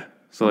 Yeah.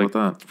 So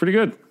it's pretty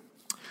good.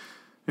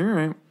 All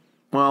right.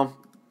 Well,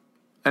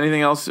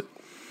 anything else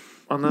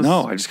on this?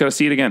 No, I just got to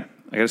see it again.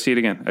 I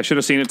should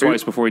have seen it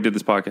twice before we did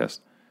this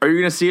podcast. Are you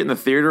going to see it in the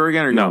theater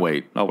again, or are you going to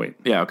wait? I'll wait.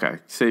 Yeah, okay.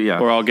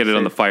 Or I'll get it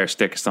on the Fire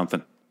Stick or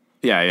something.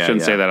 Yeah.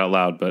 Shouldn't say that out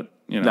loud, but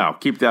No,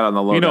 keep that on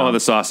the low. You know how the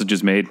sausage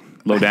is made,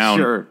 low down.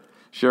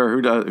 Sure.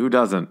 Who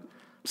doesn't?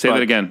 Say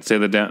that again. Say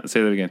that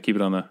again. Keep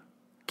it on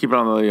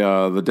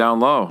the down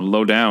low.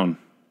 Low down.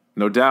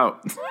 No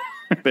doubt.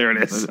 There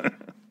it is.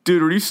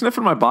 Dude, were you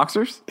sniffing my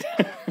boxers?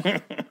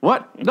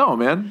 What? No,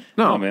 man.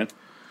 No, man.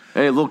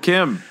 Hey, Lil'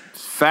 Kim,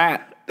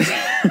 fat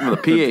with a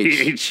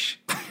PH.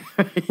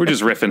 We're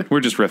just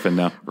riffing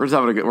now. We're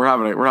having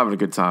a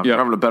good time. Yep. We're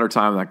having a better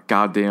time than that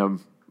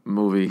goddamn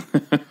movie.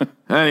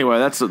 Anyway,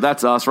 that's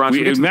us, Ron.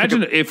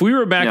 Imagine if we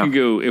were Mac and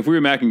Goo. If we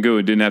were Mac and Goo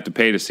and didn't have to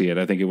pay to see it,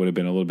 I think it would have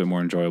been a little bit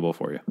more enjoyable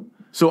for you.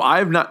 So I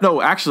have not.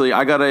 No, actually,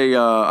 I got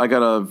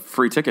a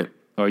free ticket.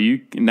 Oh,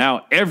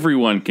 now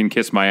everyone can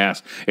kiss my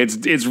ass.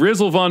 It's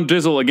Rizzle Von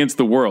Dizzle against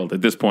the world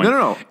at this point.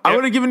 No. I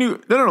would have given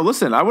you. No.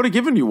 Listen, I would have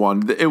given you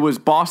one. It was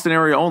Boston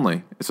area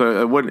only,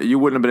 so you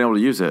wouldn't have been able to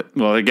use it.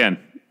 Well, again,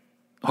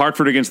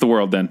 Hartford against the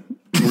world. Then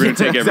we're going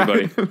to take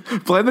everybody.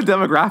 Blame the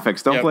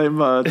demographics. Don't blame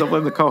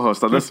the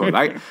co-host on this one.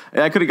 I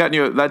could have gotten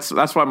you. That's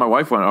why my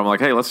wife went. I'm like,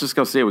 hey, let's just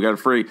go see it. We got it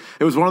free.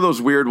 It was one of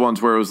those weird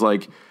ones where it was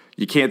like,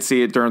 you can't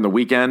see it during the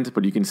weekend,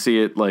 but you can see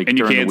it and you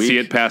during can't the week. See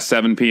it past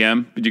 7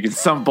 p.m. But you can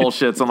some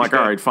bullshit. So I'm like,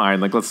 all right, fine.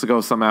 Let's go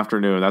some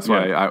afternoon. That's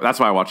why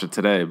I watched it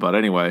today. But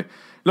anyway,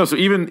 no. So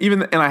even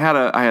and I had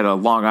a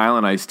Long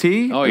Island iced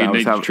tea. Oh,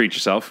 you treat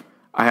yourself.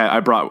 I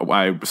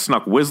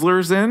snuck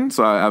Whizzlers in,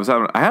 so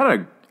I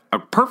had a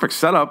perfect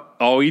setup.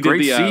 Oh, we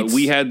did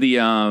we had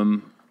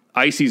the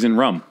ices and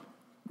rum.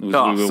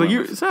 If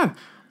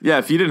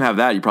you didn't have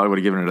that, you probably would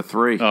have given it a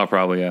 3. Oh,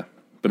 probably yeah.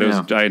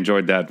 But I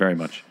enjoyed that very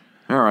much.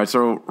 All right,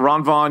 so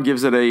Ron Vaughn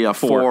gives it a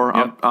 4.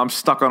 Yep. I'm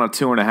stuck on a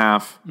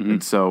 2.5.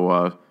 And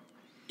so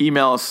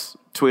email us,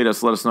 tweet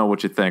us, let us know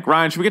what you think.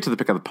 Ryan, should we get to the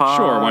pick of the pod?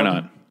 Sure, why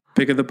not?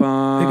 Pick of the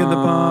pod. Pick of the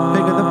pod.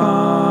 Pick of the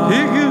pod.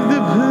 Pick of the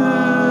pod.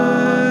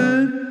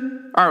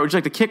 All right, would you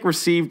like to kick,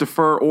 receive,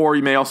 defer, or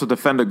you may also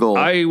defend a goal?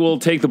 I will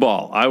take the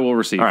ball. I will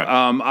receive. All right.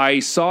 I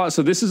saw,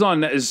 so this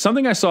is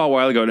something I saw a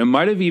while ago, and it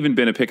might have even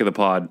been a pick of the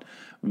pod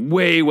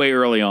way, way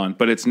early on,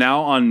 but it's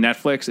now on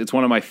Netflix. It's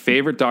one of my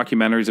favorite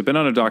documentaries. I've been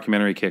on a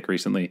documentary kick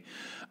recently.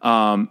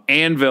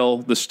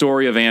 Anvil, the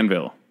story of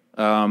Anvil.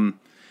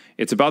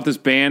 It's about this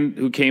band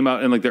who came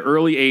out in the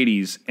early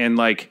 80s, and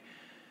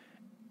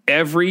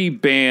every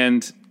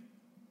band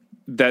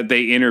that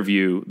they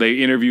interview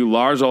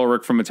Lars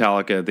Ulrich from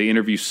Metallica, they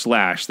interview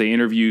Slash, they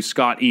interview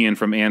Scott Ian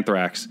from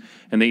Anthrax,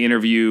 and they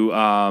interview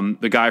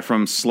the guy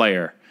from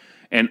Slayer,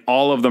 and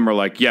all of them are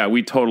like, yeah,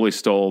 we totally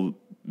stole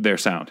their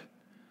sound.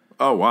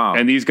 Oh, wow.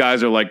 And these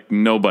guys are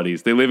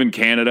nobodies. They live in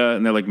Canada,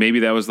 and they're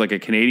maybe that was a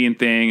Canadian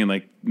thing,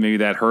 and maybe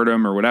that hurt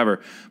them or whatever.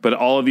 But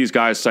all of these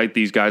guys cite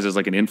these guys as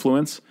an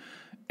influence,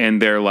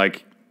 and they're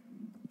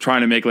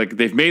trying to make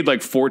they've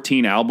made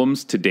 14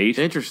 albums to date.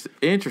 Interesting.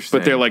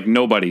 But they're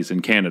nobodies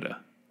in Canada.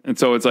 And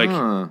so it's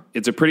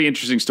it's a pretty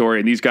interesting story,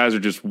 and these guys are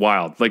just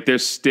wild. They're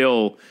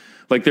still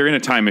they're in a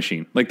time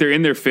machine. They're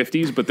in their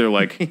 50s, but they're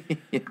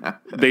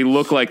they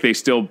look like they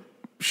still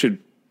should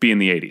be in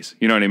the 80s.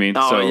 You know what I mean?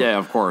 Oh, yeah,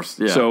 of course.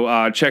 Yeah.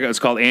 So check it. It's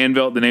called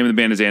Anvil. The name of the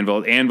band is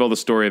Anvil. Anvil, the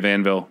story of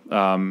Anvil.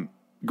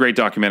 Great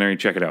documentary.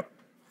 Check it out.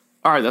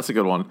 All right, that's a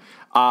good one.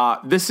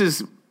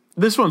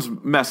 This one's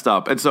messed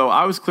up. And so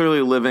I was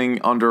clearly living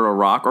under a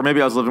rock, or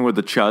maybe I was living with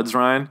the Chuds,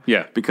 Ryan.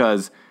 Yeah.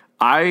 Because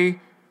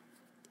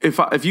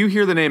if you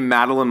hear the name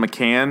Madeleine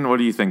McCann, what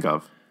do you think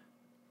of?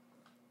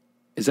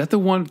 Is that the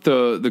one,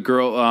 the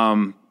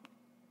girl,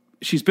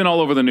 she's been all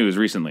over the news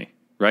recently,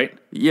 right?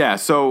 Yeah,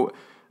 so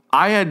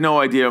I had no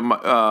idea.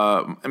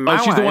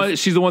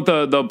 She's the one,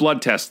 the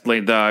blood test,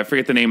 I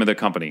forget the name of the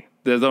company.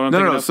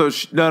 No.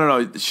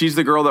 She's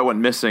the girl that went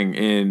missing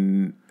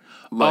in,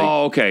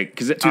 okay.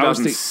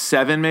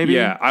 2007 maybe?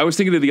 Yeah, I was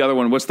thinking of the other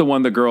one. What's the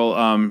one, the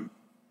girl,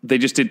 they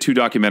just did 2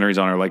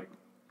 documentaries on her,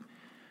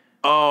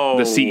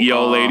 the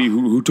CEO lady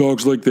who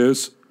talks like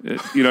this.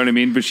 You know what I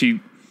mean? But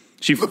she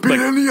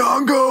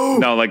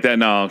No, like that.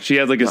 No, she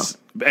had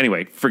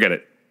anyway, forget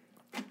it.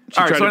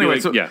 All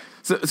right.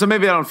 So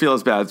maybe I don't feel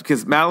as bad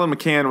because Madeleine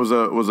McCann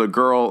was a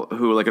girl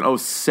who in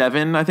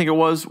 2007, I think it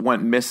was,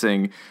 went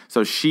missing.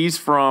 So she's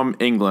from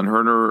England.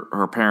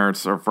 Her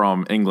parents are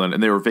from England,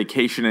 and they were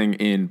vacationing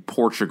in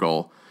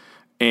Portugal.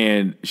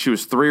 And she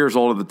was 3 years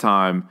old at the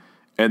time,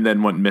 and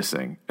then went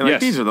missing. And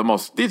these are the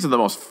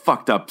most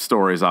fucked up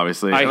stories.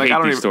 Obviously, I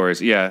hate these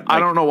stories. Yeah, I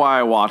don't know why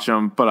I watch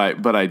them, but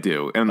I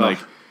do. And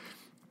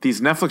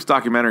these Netflix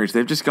documentaries,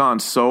 they've just gone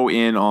so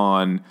in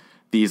on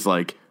these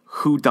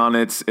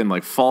whodunits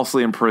and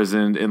falsely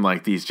imprisoned and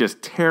these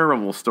just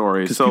terrible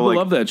stories. So people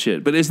love that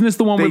shit. But isn't this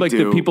the one where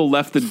the people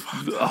left the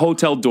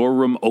hotel door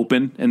room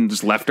open and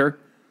just left her?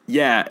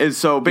 Yeah. And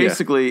so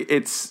basically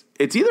it's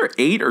either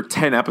 8 or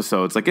 10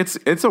 episodes.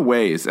 It's a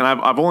ways, and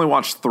I've only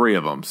watched 3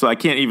 of them, so I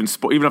can't even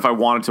even if I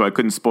wanted to, I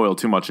couldn't spoil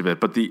too much of it.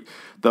 But the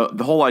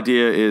whole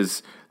idea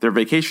is they're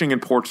vacationing in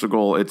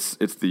Portugal. It's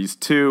these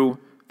 2.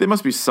 They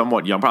must be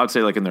somewhat young, probably say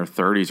in their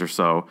 30s or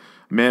so,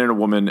 a man and a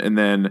woman, and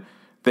then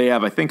they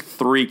have, I think,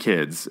 3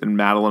 kids, and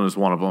Madeleine is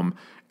one of them.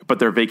 But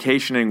they're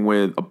vacationing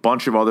with a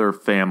bunch of other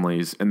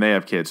families, and they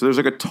have kids. So there's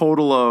a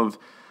total of,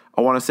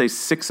 I want to say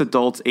 6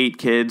 adults, 8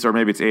 kids, or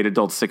maybe it's 8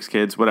 adults, 6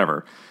 kids,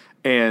 whatever.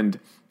 And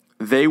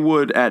they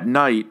would, at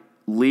night,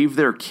 leave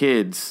their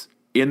kids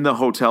in the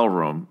hotel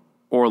room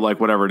or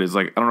whatever it is.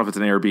 I don't know if it's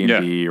an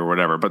Airbnb or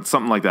whatever, but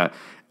something like that.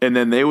 And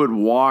then they would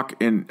walk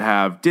and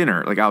have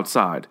dinner,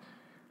 outside.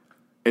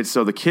 And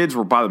so the kids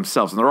were by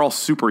themselves, and they're all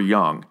super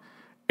young.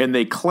 And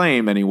they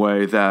claim,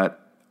 anyway, that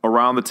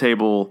around the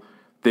table,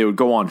 they would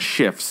go on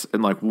shifts,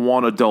 and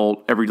one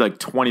adult every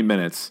 20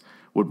 minutes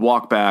would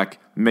walk back,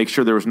 make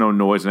sure there was no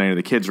noise in any of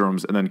the kids'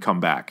 rooms, and then come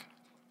back.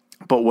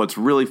 But what's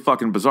really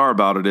fucking bizarre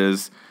about it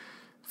is,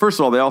 first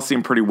of all, they all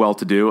seem pretty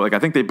well-to-do. I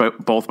think they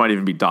both might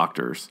even be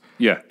doctors.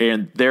 Yeah.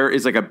 And there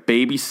is a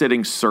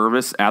babysitting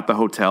service at the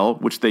hotel,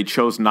 which they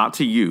chose not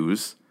to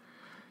use.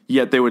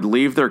 Yet they would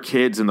leave their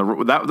kids in the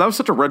room. That was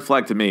such a red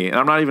flag to me. And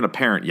I'm not even a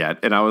parent yet.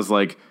 And I was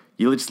like,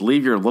 you just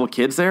leave your little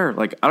kids there?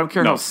 I don't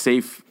care how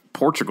safe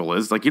Portugal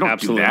is. You don't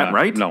Absolutely do that, not.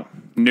 right?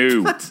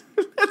 No.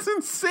 That's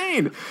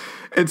insane.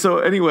 And so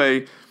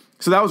anyway,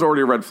 that was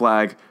already a red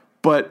flag.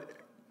 And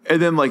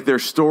then their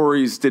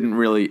stories didn't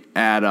really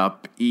add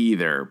up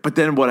either. But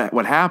then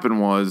what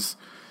happened was,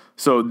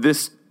 so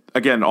this,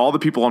 again, all the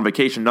people on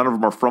vacation, none of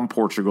them are from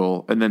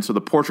Portugal. And then so the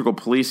Portugal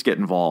police get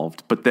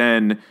involved. But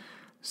then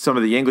some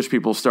of the English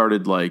people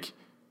started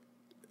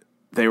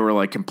they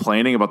were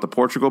complaining about the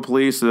Portugal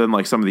police. So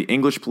then some of the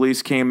English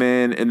police came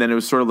in, and then it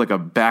was sort of a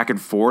back and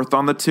forth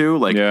on the two.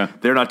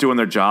 They're not doing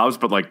their jobs,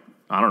 but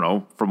I don't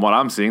know, from what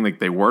I'm seeing,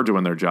 they were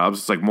doing their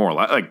jobs. It's more or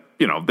less,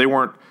 they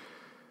weren't,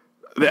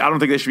 I don't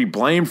think they should be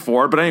blamed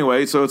for it. But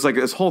anyway, so it's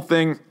this whole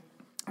thing.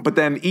 But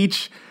then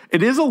it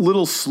is a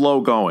little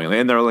slow going,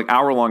 and they're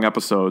hour-long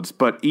episodes,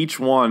 but each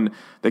one,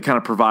 they kind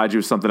of provide you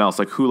with something else,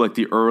 who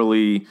the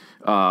early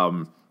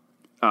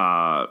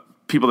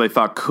people they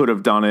thought could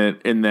have done it,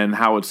 and then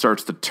how it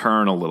starts to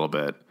turn a little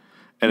bit.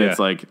 And it's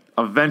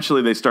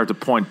eventually they start to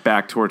point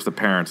back towards the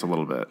parents a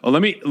little bit. Well,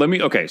 let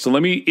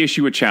me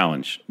issue a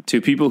challenge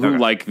to people who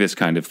like this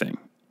kind of thing.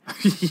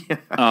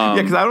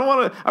 Because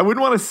I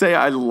wouldn't want to say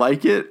I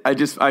like it.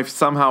 I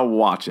somehow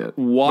watch it.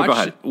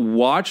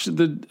 Watch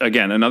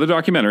another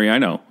documentary. I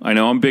know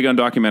I'm big on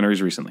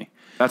documentaries recently.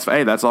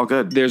 That's all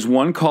good. There's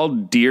one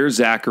called Dear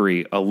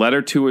Zachary, a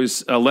letter to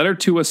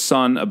a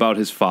son about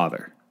his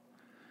father.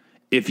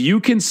 If you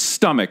can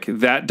stomach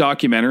that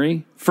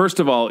documentary, first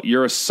of all,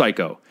 you're a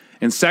psycho.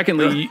 And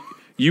secondly,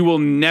 you will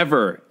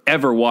never,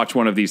 ever watch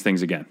one of these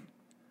things again.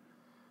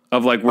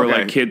 Of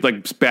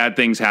bad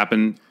things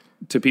happen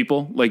to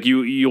people.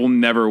 You'll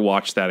never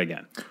watch that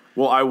again.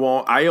 Well, I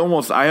won't. I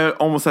almost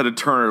had to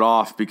turn it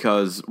off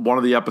because one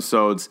of the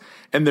episodes,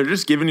 and they're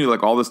just giving you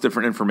all this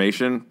different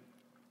information.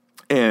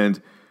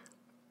 And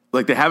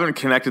they haven't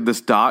connected this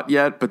dot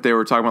yet, but they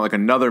were talking about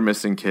another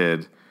missing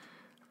kid.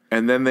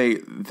 And then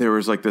there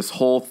was this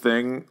whole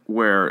thing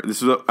where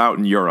this was out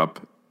in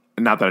Europe.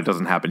 Not that it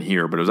doesn't happen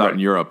here, but it was out in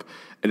Europe.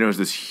 And there was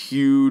this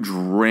huge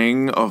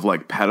ring of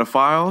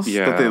pedophiles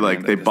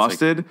that they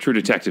busted. True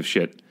Detective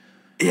shit.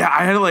 Yeah,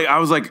 I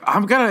was like,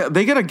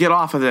 they gotta get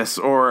off of this,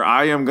 or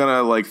I am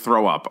gonna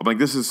throw up. I'm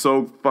this is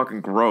so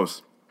fucking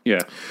gross.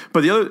 Yeah.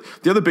 But the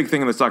other big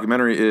thing in this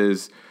documentary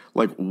is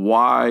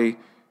why.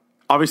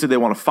 Obviously, they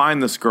want to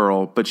find this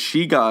girl, but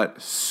she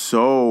got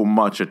so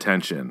much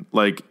attention.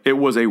 It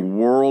was a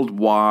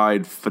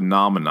worldwide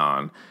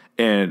phenomenon.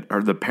 and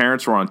the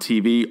parents were on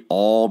TV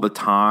all the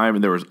time,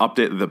 and there was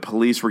update. The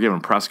police were giving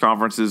press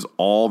conferences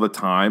all the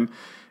time,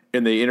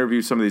 and they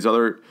interviewed some of these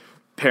other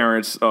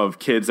parents of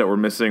kids that were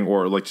missing,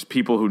 or like just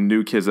people who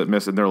knew kids that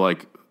missed, and they're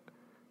like,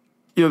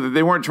 you know,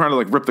 they weren't trying to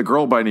like rip the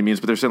girl by any means,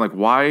 but they're saying like,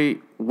 why?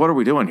 What are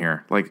we doing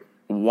here? Like,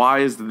 why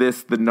is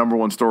this the number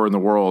one story in the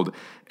world,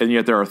 and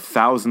yet there are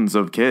thousands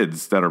of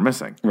kids that are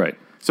missing? Right.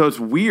 So it's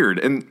weird,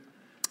 and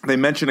they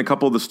mentioned a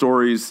couple of the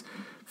stories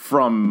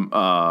from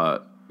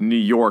New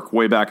York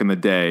way back in the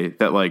day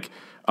that like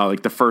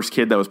the first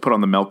kid that was put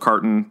on the milk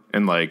carton,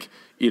 and like,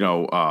 you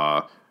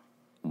know,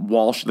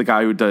 Walsh, the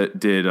guy who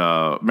did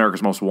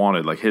America's Most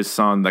Wanted, like his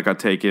son that got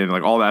taken,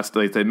 like all that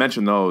stuff. They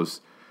mentioned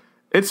those.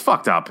 It's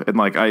fucked up, and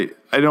like I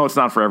know it's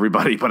not for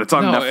everybody, but it's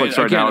on Netflix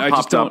right now. It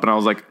popped up, and I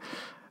was like,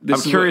 I'm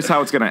curious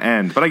how it's going to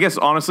end. But I guess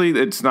honestly,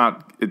 it's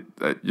not.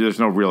 There's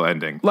no real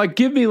ending. Like,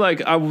 give me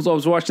like I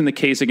was watching the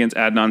case against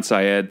Adnan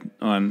Syed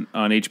on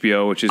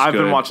HBO, which is I've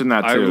good. been watching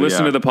that too. I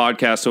listened to the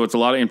podcast, so it's a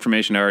lot of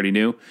information I already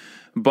knew.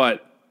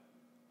 But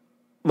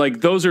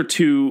like, those are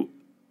two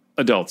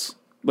adults.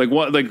 Like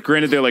what? Like,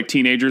 granted, they're like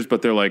teenagers,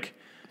 but they're like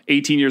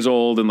 18 years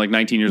old and like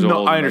 19 years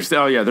old. I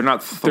understand. Like, oh yeah, they're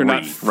not 3. They're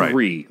not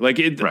 3. Right.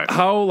 Like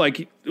how?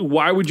 Like,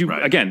 why would you?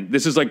 Again,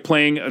 this is like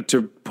playing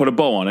to put a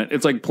bow on it.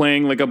 It's like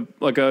playing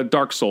like a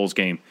Dark Souls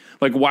game.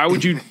 Like, why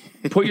would you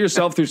put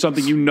yourself through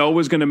something you know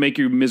is going to make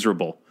you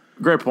miserable?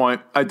 Great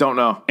point. I don't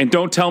know. And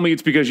don't tell me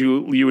it's because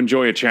you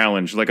enjoy a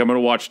challenge. Like, I'm going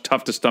to watch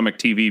tough to stomach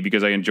TV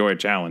because I enjoy a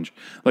challenge.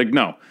 Like,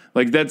 no.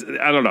 Like, that's,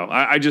 I don't know.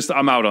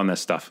 I'm out on this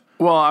stuff.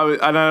 Well,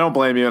 I don't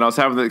blame you. And I was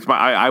having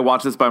I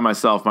watched this by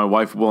myself. My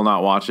wife will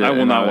not watch it. I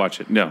will not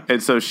watch it. No.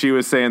 And so she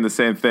was saying the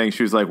same thing.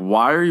 She was like,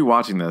 "Why are you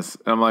watching this?"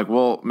 And I'm like,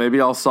 "Well,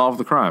 maybe I'll solve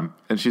the crime."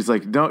 And she's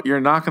like, "No,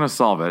 you're not going to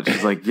solve it."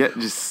 She's like, "Yeah,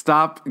 just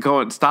stop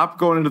going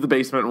into the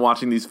basement and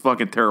watching these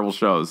fucking terrible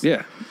shows."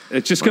 Yeah,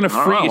 it's just going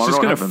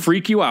to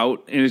freak you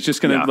out, and it's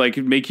just going to like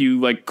make you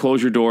like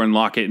close your door and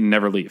lock it and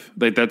never leave.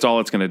 Like, that's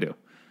all it's going to do.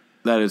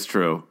 That is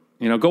true.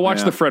 You know, go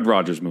watch the Fred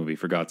Rogers movie,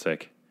 for God's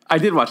sake. I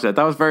did watch that.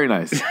 That was very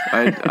nice.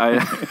 I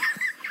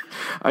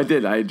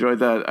did. I enjoyed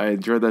that. I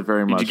enjoyed that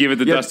very much. Did you give it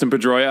the Dustin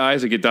Pedroia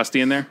eyes? It get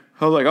dusty in there?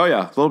 I was like, oh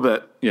yeah, a little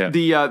bit. Yeah.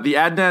 The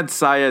Adnan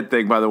Syed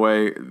thing, by the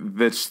way,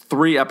 that's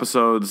 3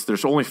 episodes.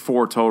 There's only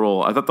 4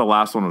 total. I thought the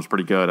last one was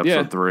pretty good,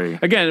 episode 3.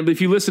 Again,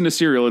 if you listen to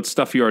Serial, it's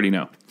stuff you already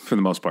know, for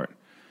the most part.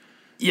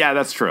 Yeah,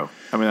 that's true.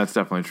 I mean, that's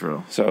definitely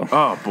true. So,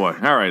 oh boy.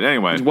 All right.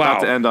 Anyway, not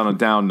to end on a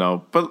down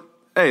note, but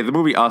hey, the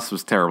movie Us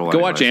was terrible. Go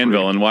watch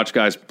Anvil and watch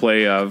guys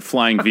play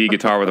flying V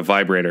guitar with a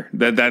vibrator.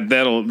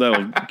 That'll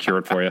cure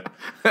it for you.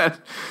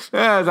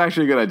 Yeah, it's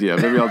actually a good idea.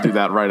 Maybe I'll do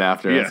that right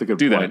after. That's a good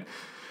point.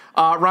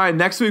 Ryan,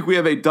 next week we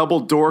have a double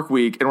dork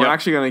week, and we're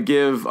actually going to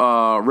give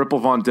Ripple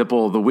Von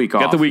Dipple the week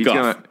off. Get the week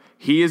off.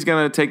 He is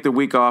going to take the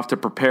week off to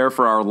prepare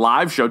for our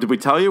live show. Did we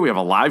tell you we have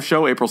a live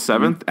show April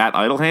 7th at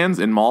Idle Hands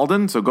in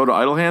Malden? So go to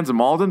Idle Hands in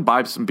Malden,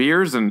 buy some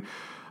beers, and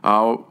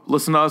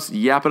listen to us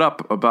yap it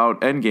up about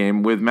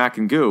Endgame with Mac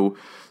and Goo.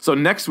 So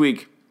next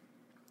week,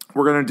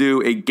 we're going to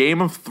do a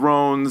Game of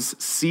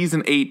Thrones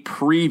Season 8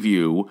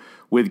 preview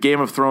with Game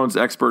of Thrones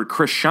expert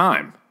Chris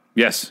Scheim.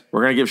 Yes.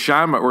 We're going to give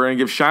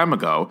Scheim a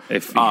go.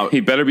 If he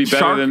better be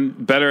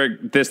better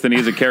at this than he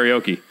is at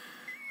karaoke.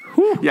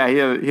 Yeah, he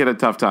had a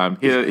tough time.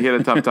 He had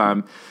a tough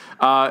time.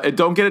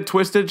 Don't get it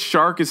twisted.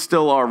 Shark is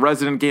still our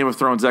resident Game of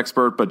Thrones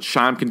expert, but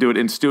Scheim can do it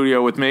in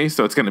studio with me,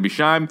 so it's going to be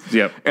Scheim.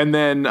 Yep. And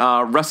then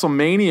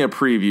WrestleMania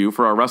preview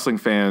for our wrestling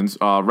fans.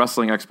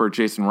 Wrestling expert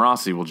Jason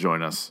Rossi will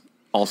join us,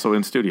 also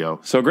in studio.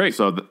 So great.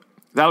 So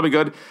that'll be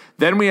good.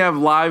 Then we have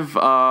the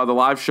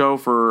live show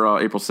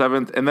for April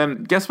 7th. And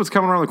then guess what's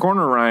coming around the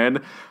corner, Ryan?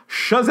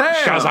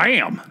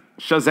 Shazam,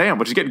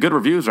 which is getting good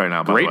reviews right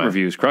now, by the way. Great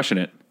reviews, crushing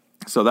it.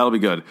 So that'll be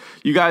good.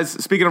 You guys,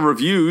 speaking of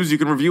reviews, you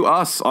can review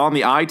us on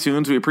the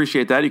iTunes. We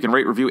appreciate that. You can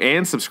rate, review,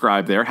 and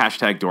subscribe there.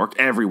 #Dork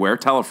everywhere.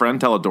 Tell a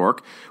friend, tell a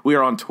dork. We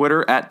are on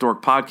Twitter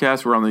 @Dork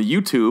Podcast. We're on the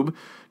YouTube.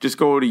 Just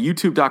go to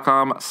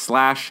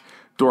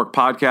youtube.com/Dork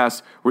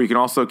Podcast, where you can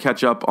also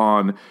catch up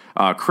on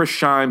Chris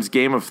Scheim's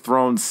Game of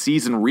Thrones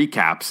season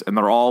recaps, and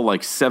they're all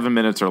like 7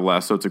 minutes or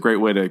less, so it's a great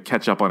way to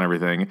catch up on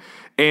everything.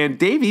 And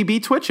Davey be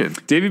twitching.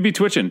 Davey be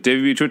twitching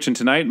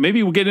tonight.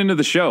 Maybe we'll get into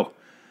the show.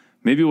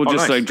 Maybe we'll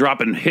just like drop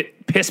and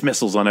hit piss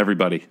missiles on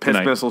everybody. Piss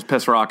missiles,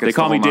 piss rockets. They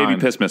call me Davey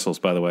Piss Missiles,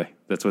 by the way.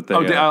 That's what they.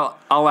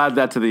 I'll add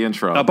that to the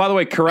intro. By the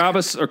way,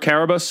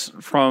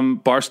 Carabas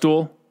from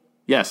Barstool.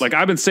 Yes, like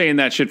I've been saying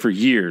that shit for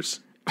years,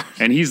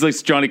 and he's like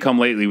Johnny Come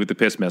Lately with the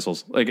piss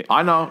missiles. Like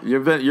I know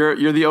you're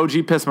the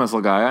OG piss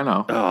missile guy. I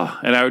know.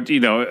 And I would,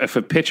 if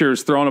a pitcher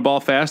is throwing a ball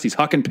fast, he's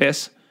hucking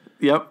piss.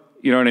 Yep.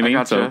 You know what I mean?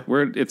 Gotcha.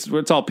 So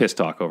it's all piss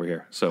talk over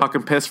here. So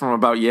hucking piss from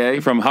about yay.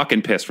 From Huck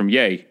and Piss from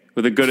Yay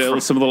with a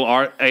good some little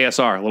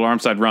ASR, a little arm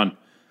side run.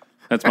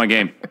 That's my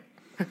game.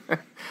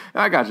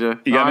 I got you.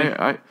 You got me.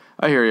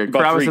 I hear you.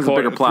 Kravis has a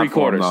bigger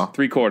platform, though.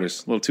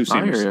 3/4, a little 2 seamers.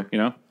 I hear you. You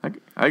know.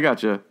 I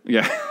got you.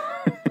 Yeah.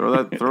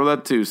 throw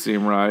that 2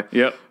 seam, Ryan.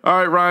 Yep. All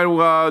right,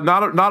 Ryan.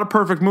 Not a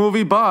perfect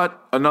movie, but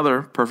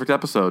another perfect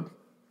episode.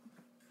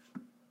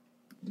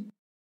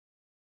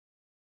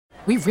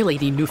 We really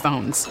need new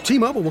phones.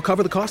 T-Mobile will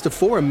cover the cost of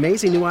 4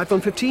 amazing new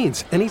iPhone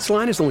 15s, and each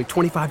line is only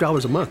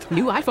 $25 a month.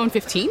 New iPhone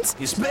 15s?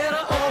 It's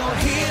better over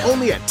here.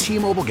 Only at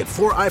T-Mobile, get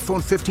 4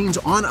 iPhone 15s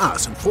on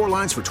us and 4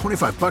 lines for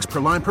 $25 per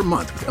line per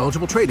month with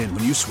eligible trade-in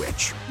when you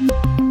switch.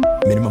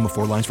 Minimum of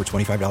 4 lines for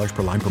 $25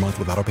 per line per month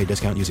with autopay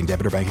discount using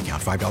debit or bank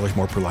account. $5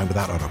 more per line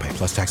without autopay,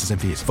 plus taxes and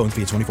fees. Phone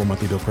fee at 24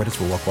 monthly bill credits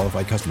for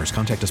well-qualified customers.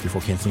 Contact us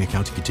before canceling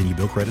account to continue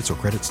bill credits or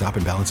credit stop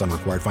and balance on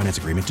required finance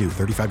agreement due.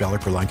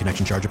 $35 per line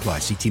connection charge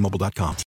applies. See T-Mobile.com.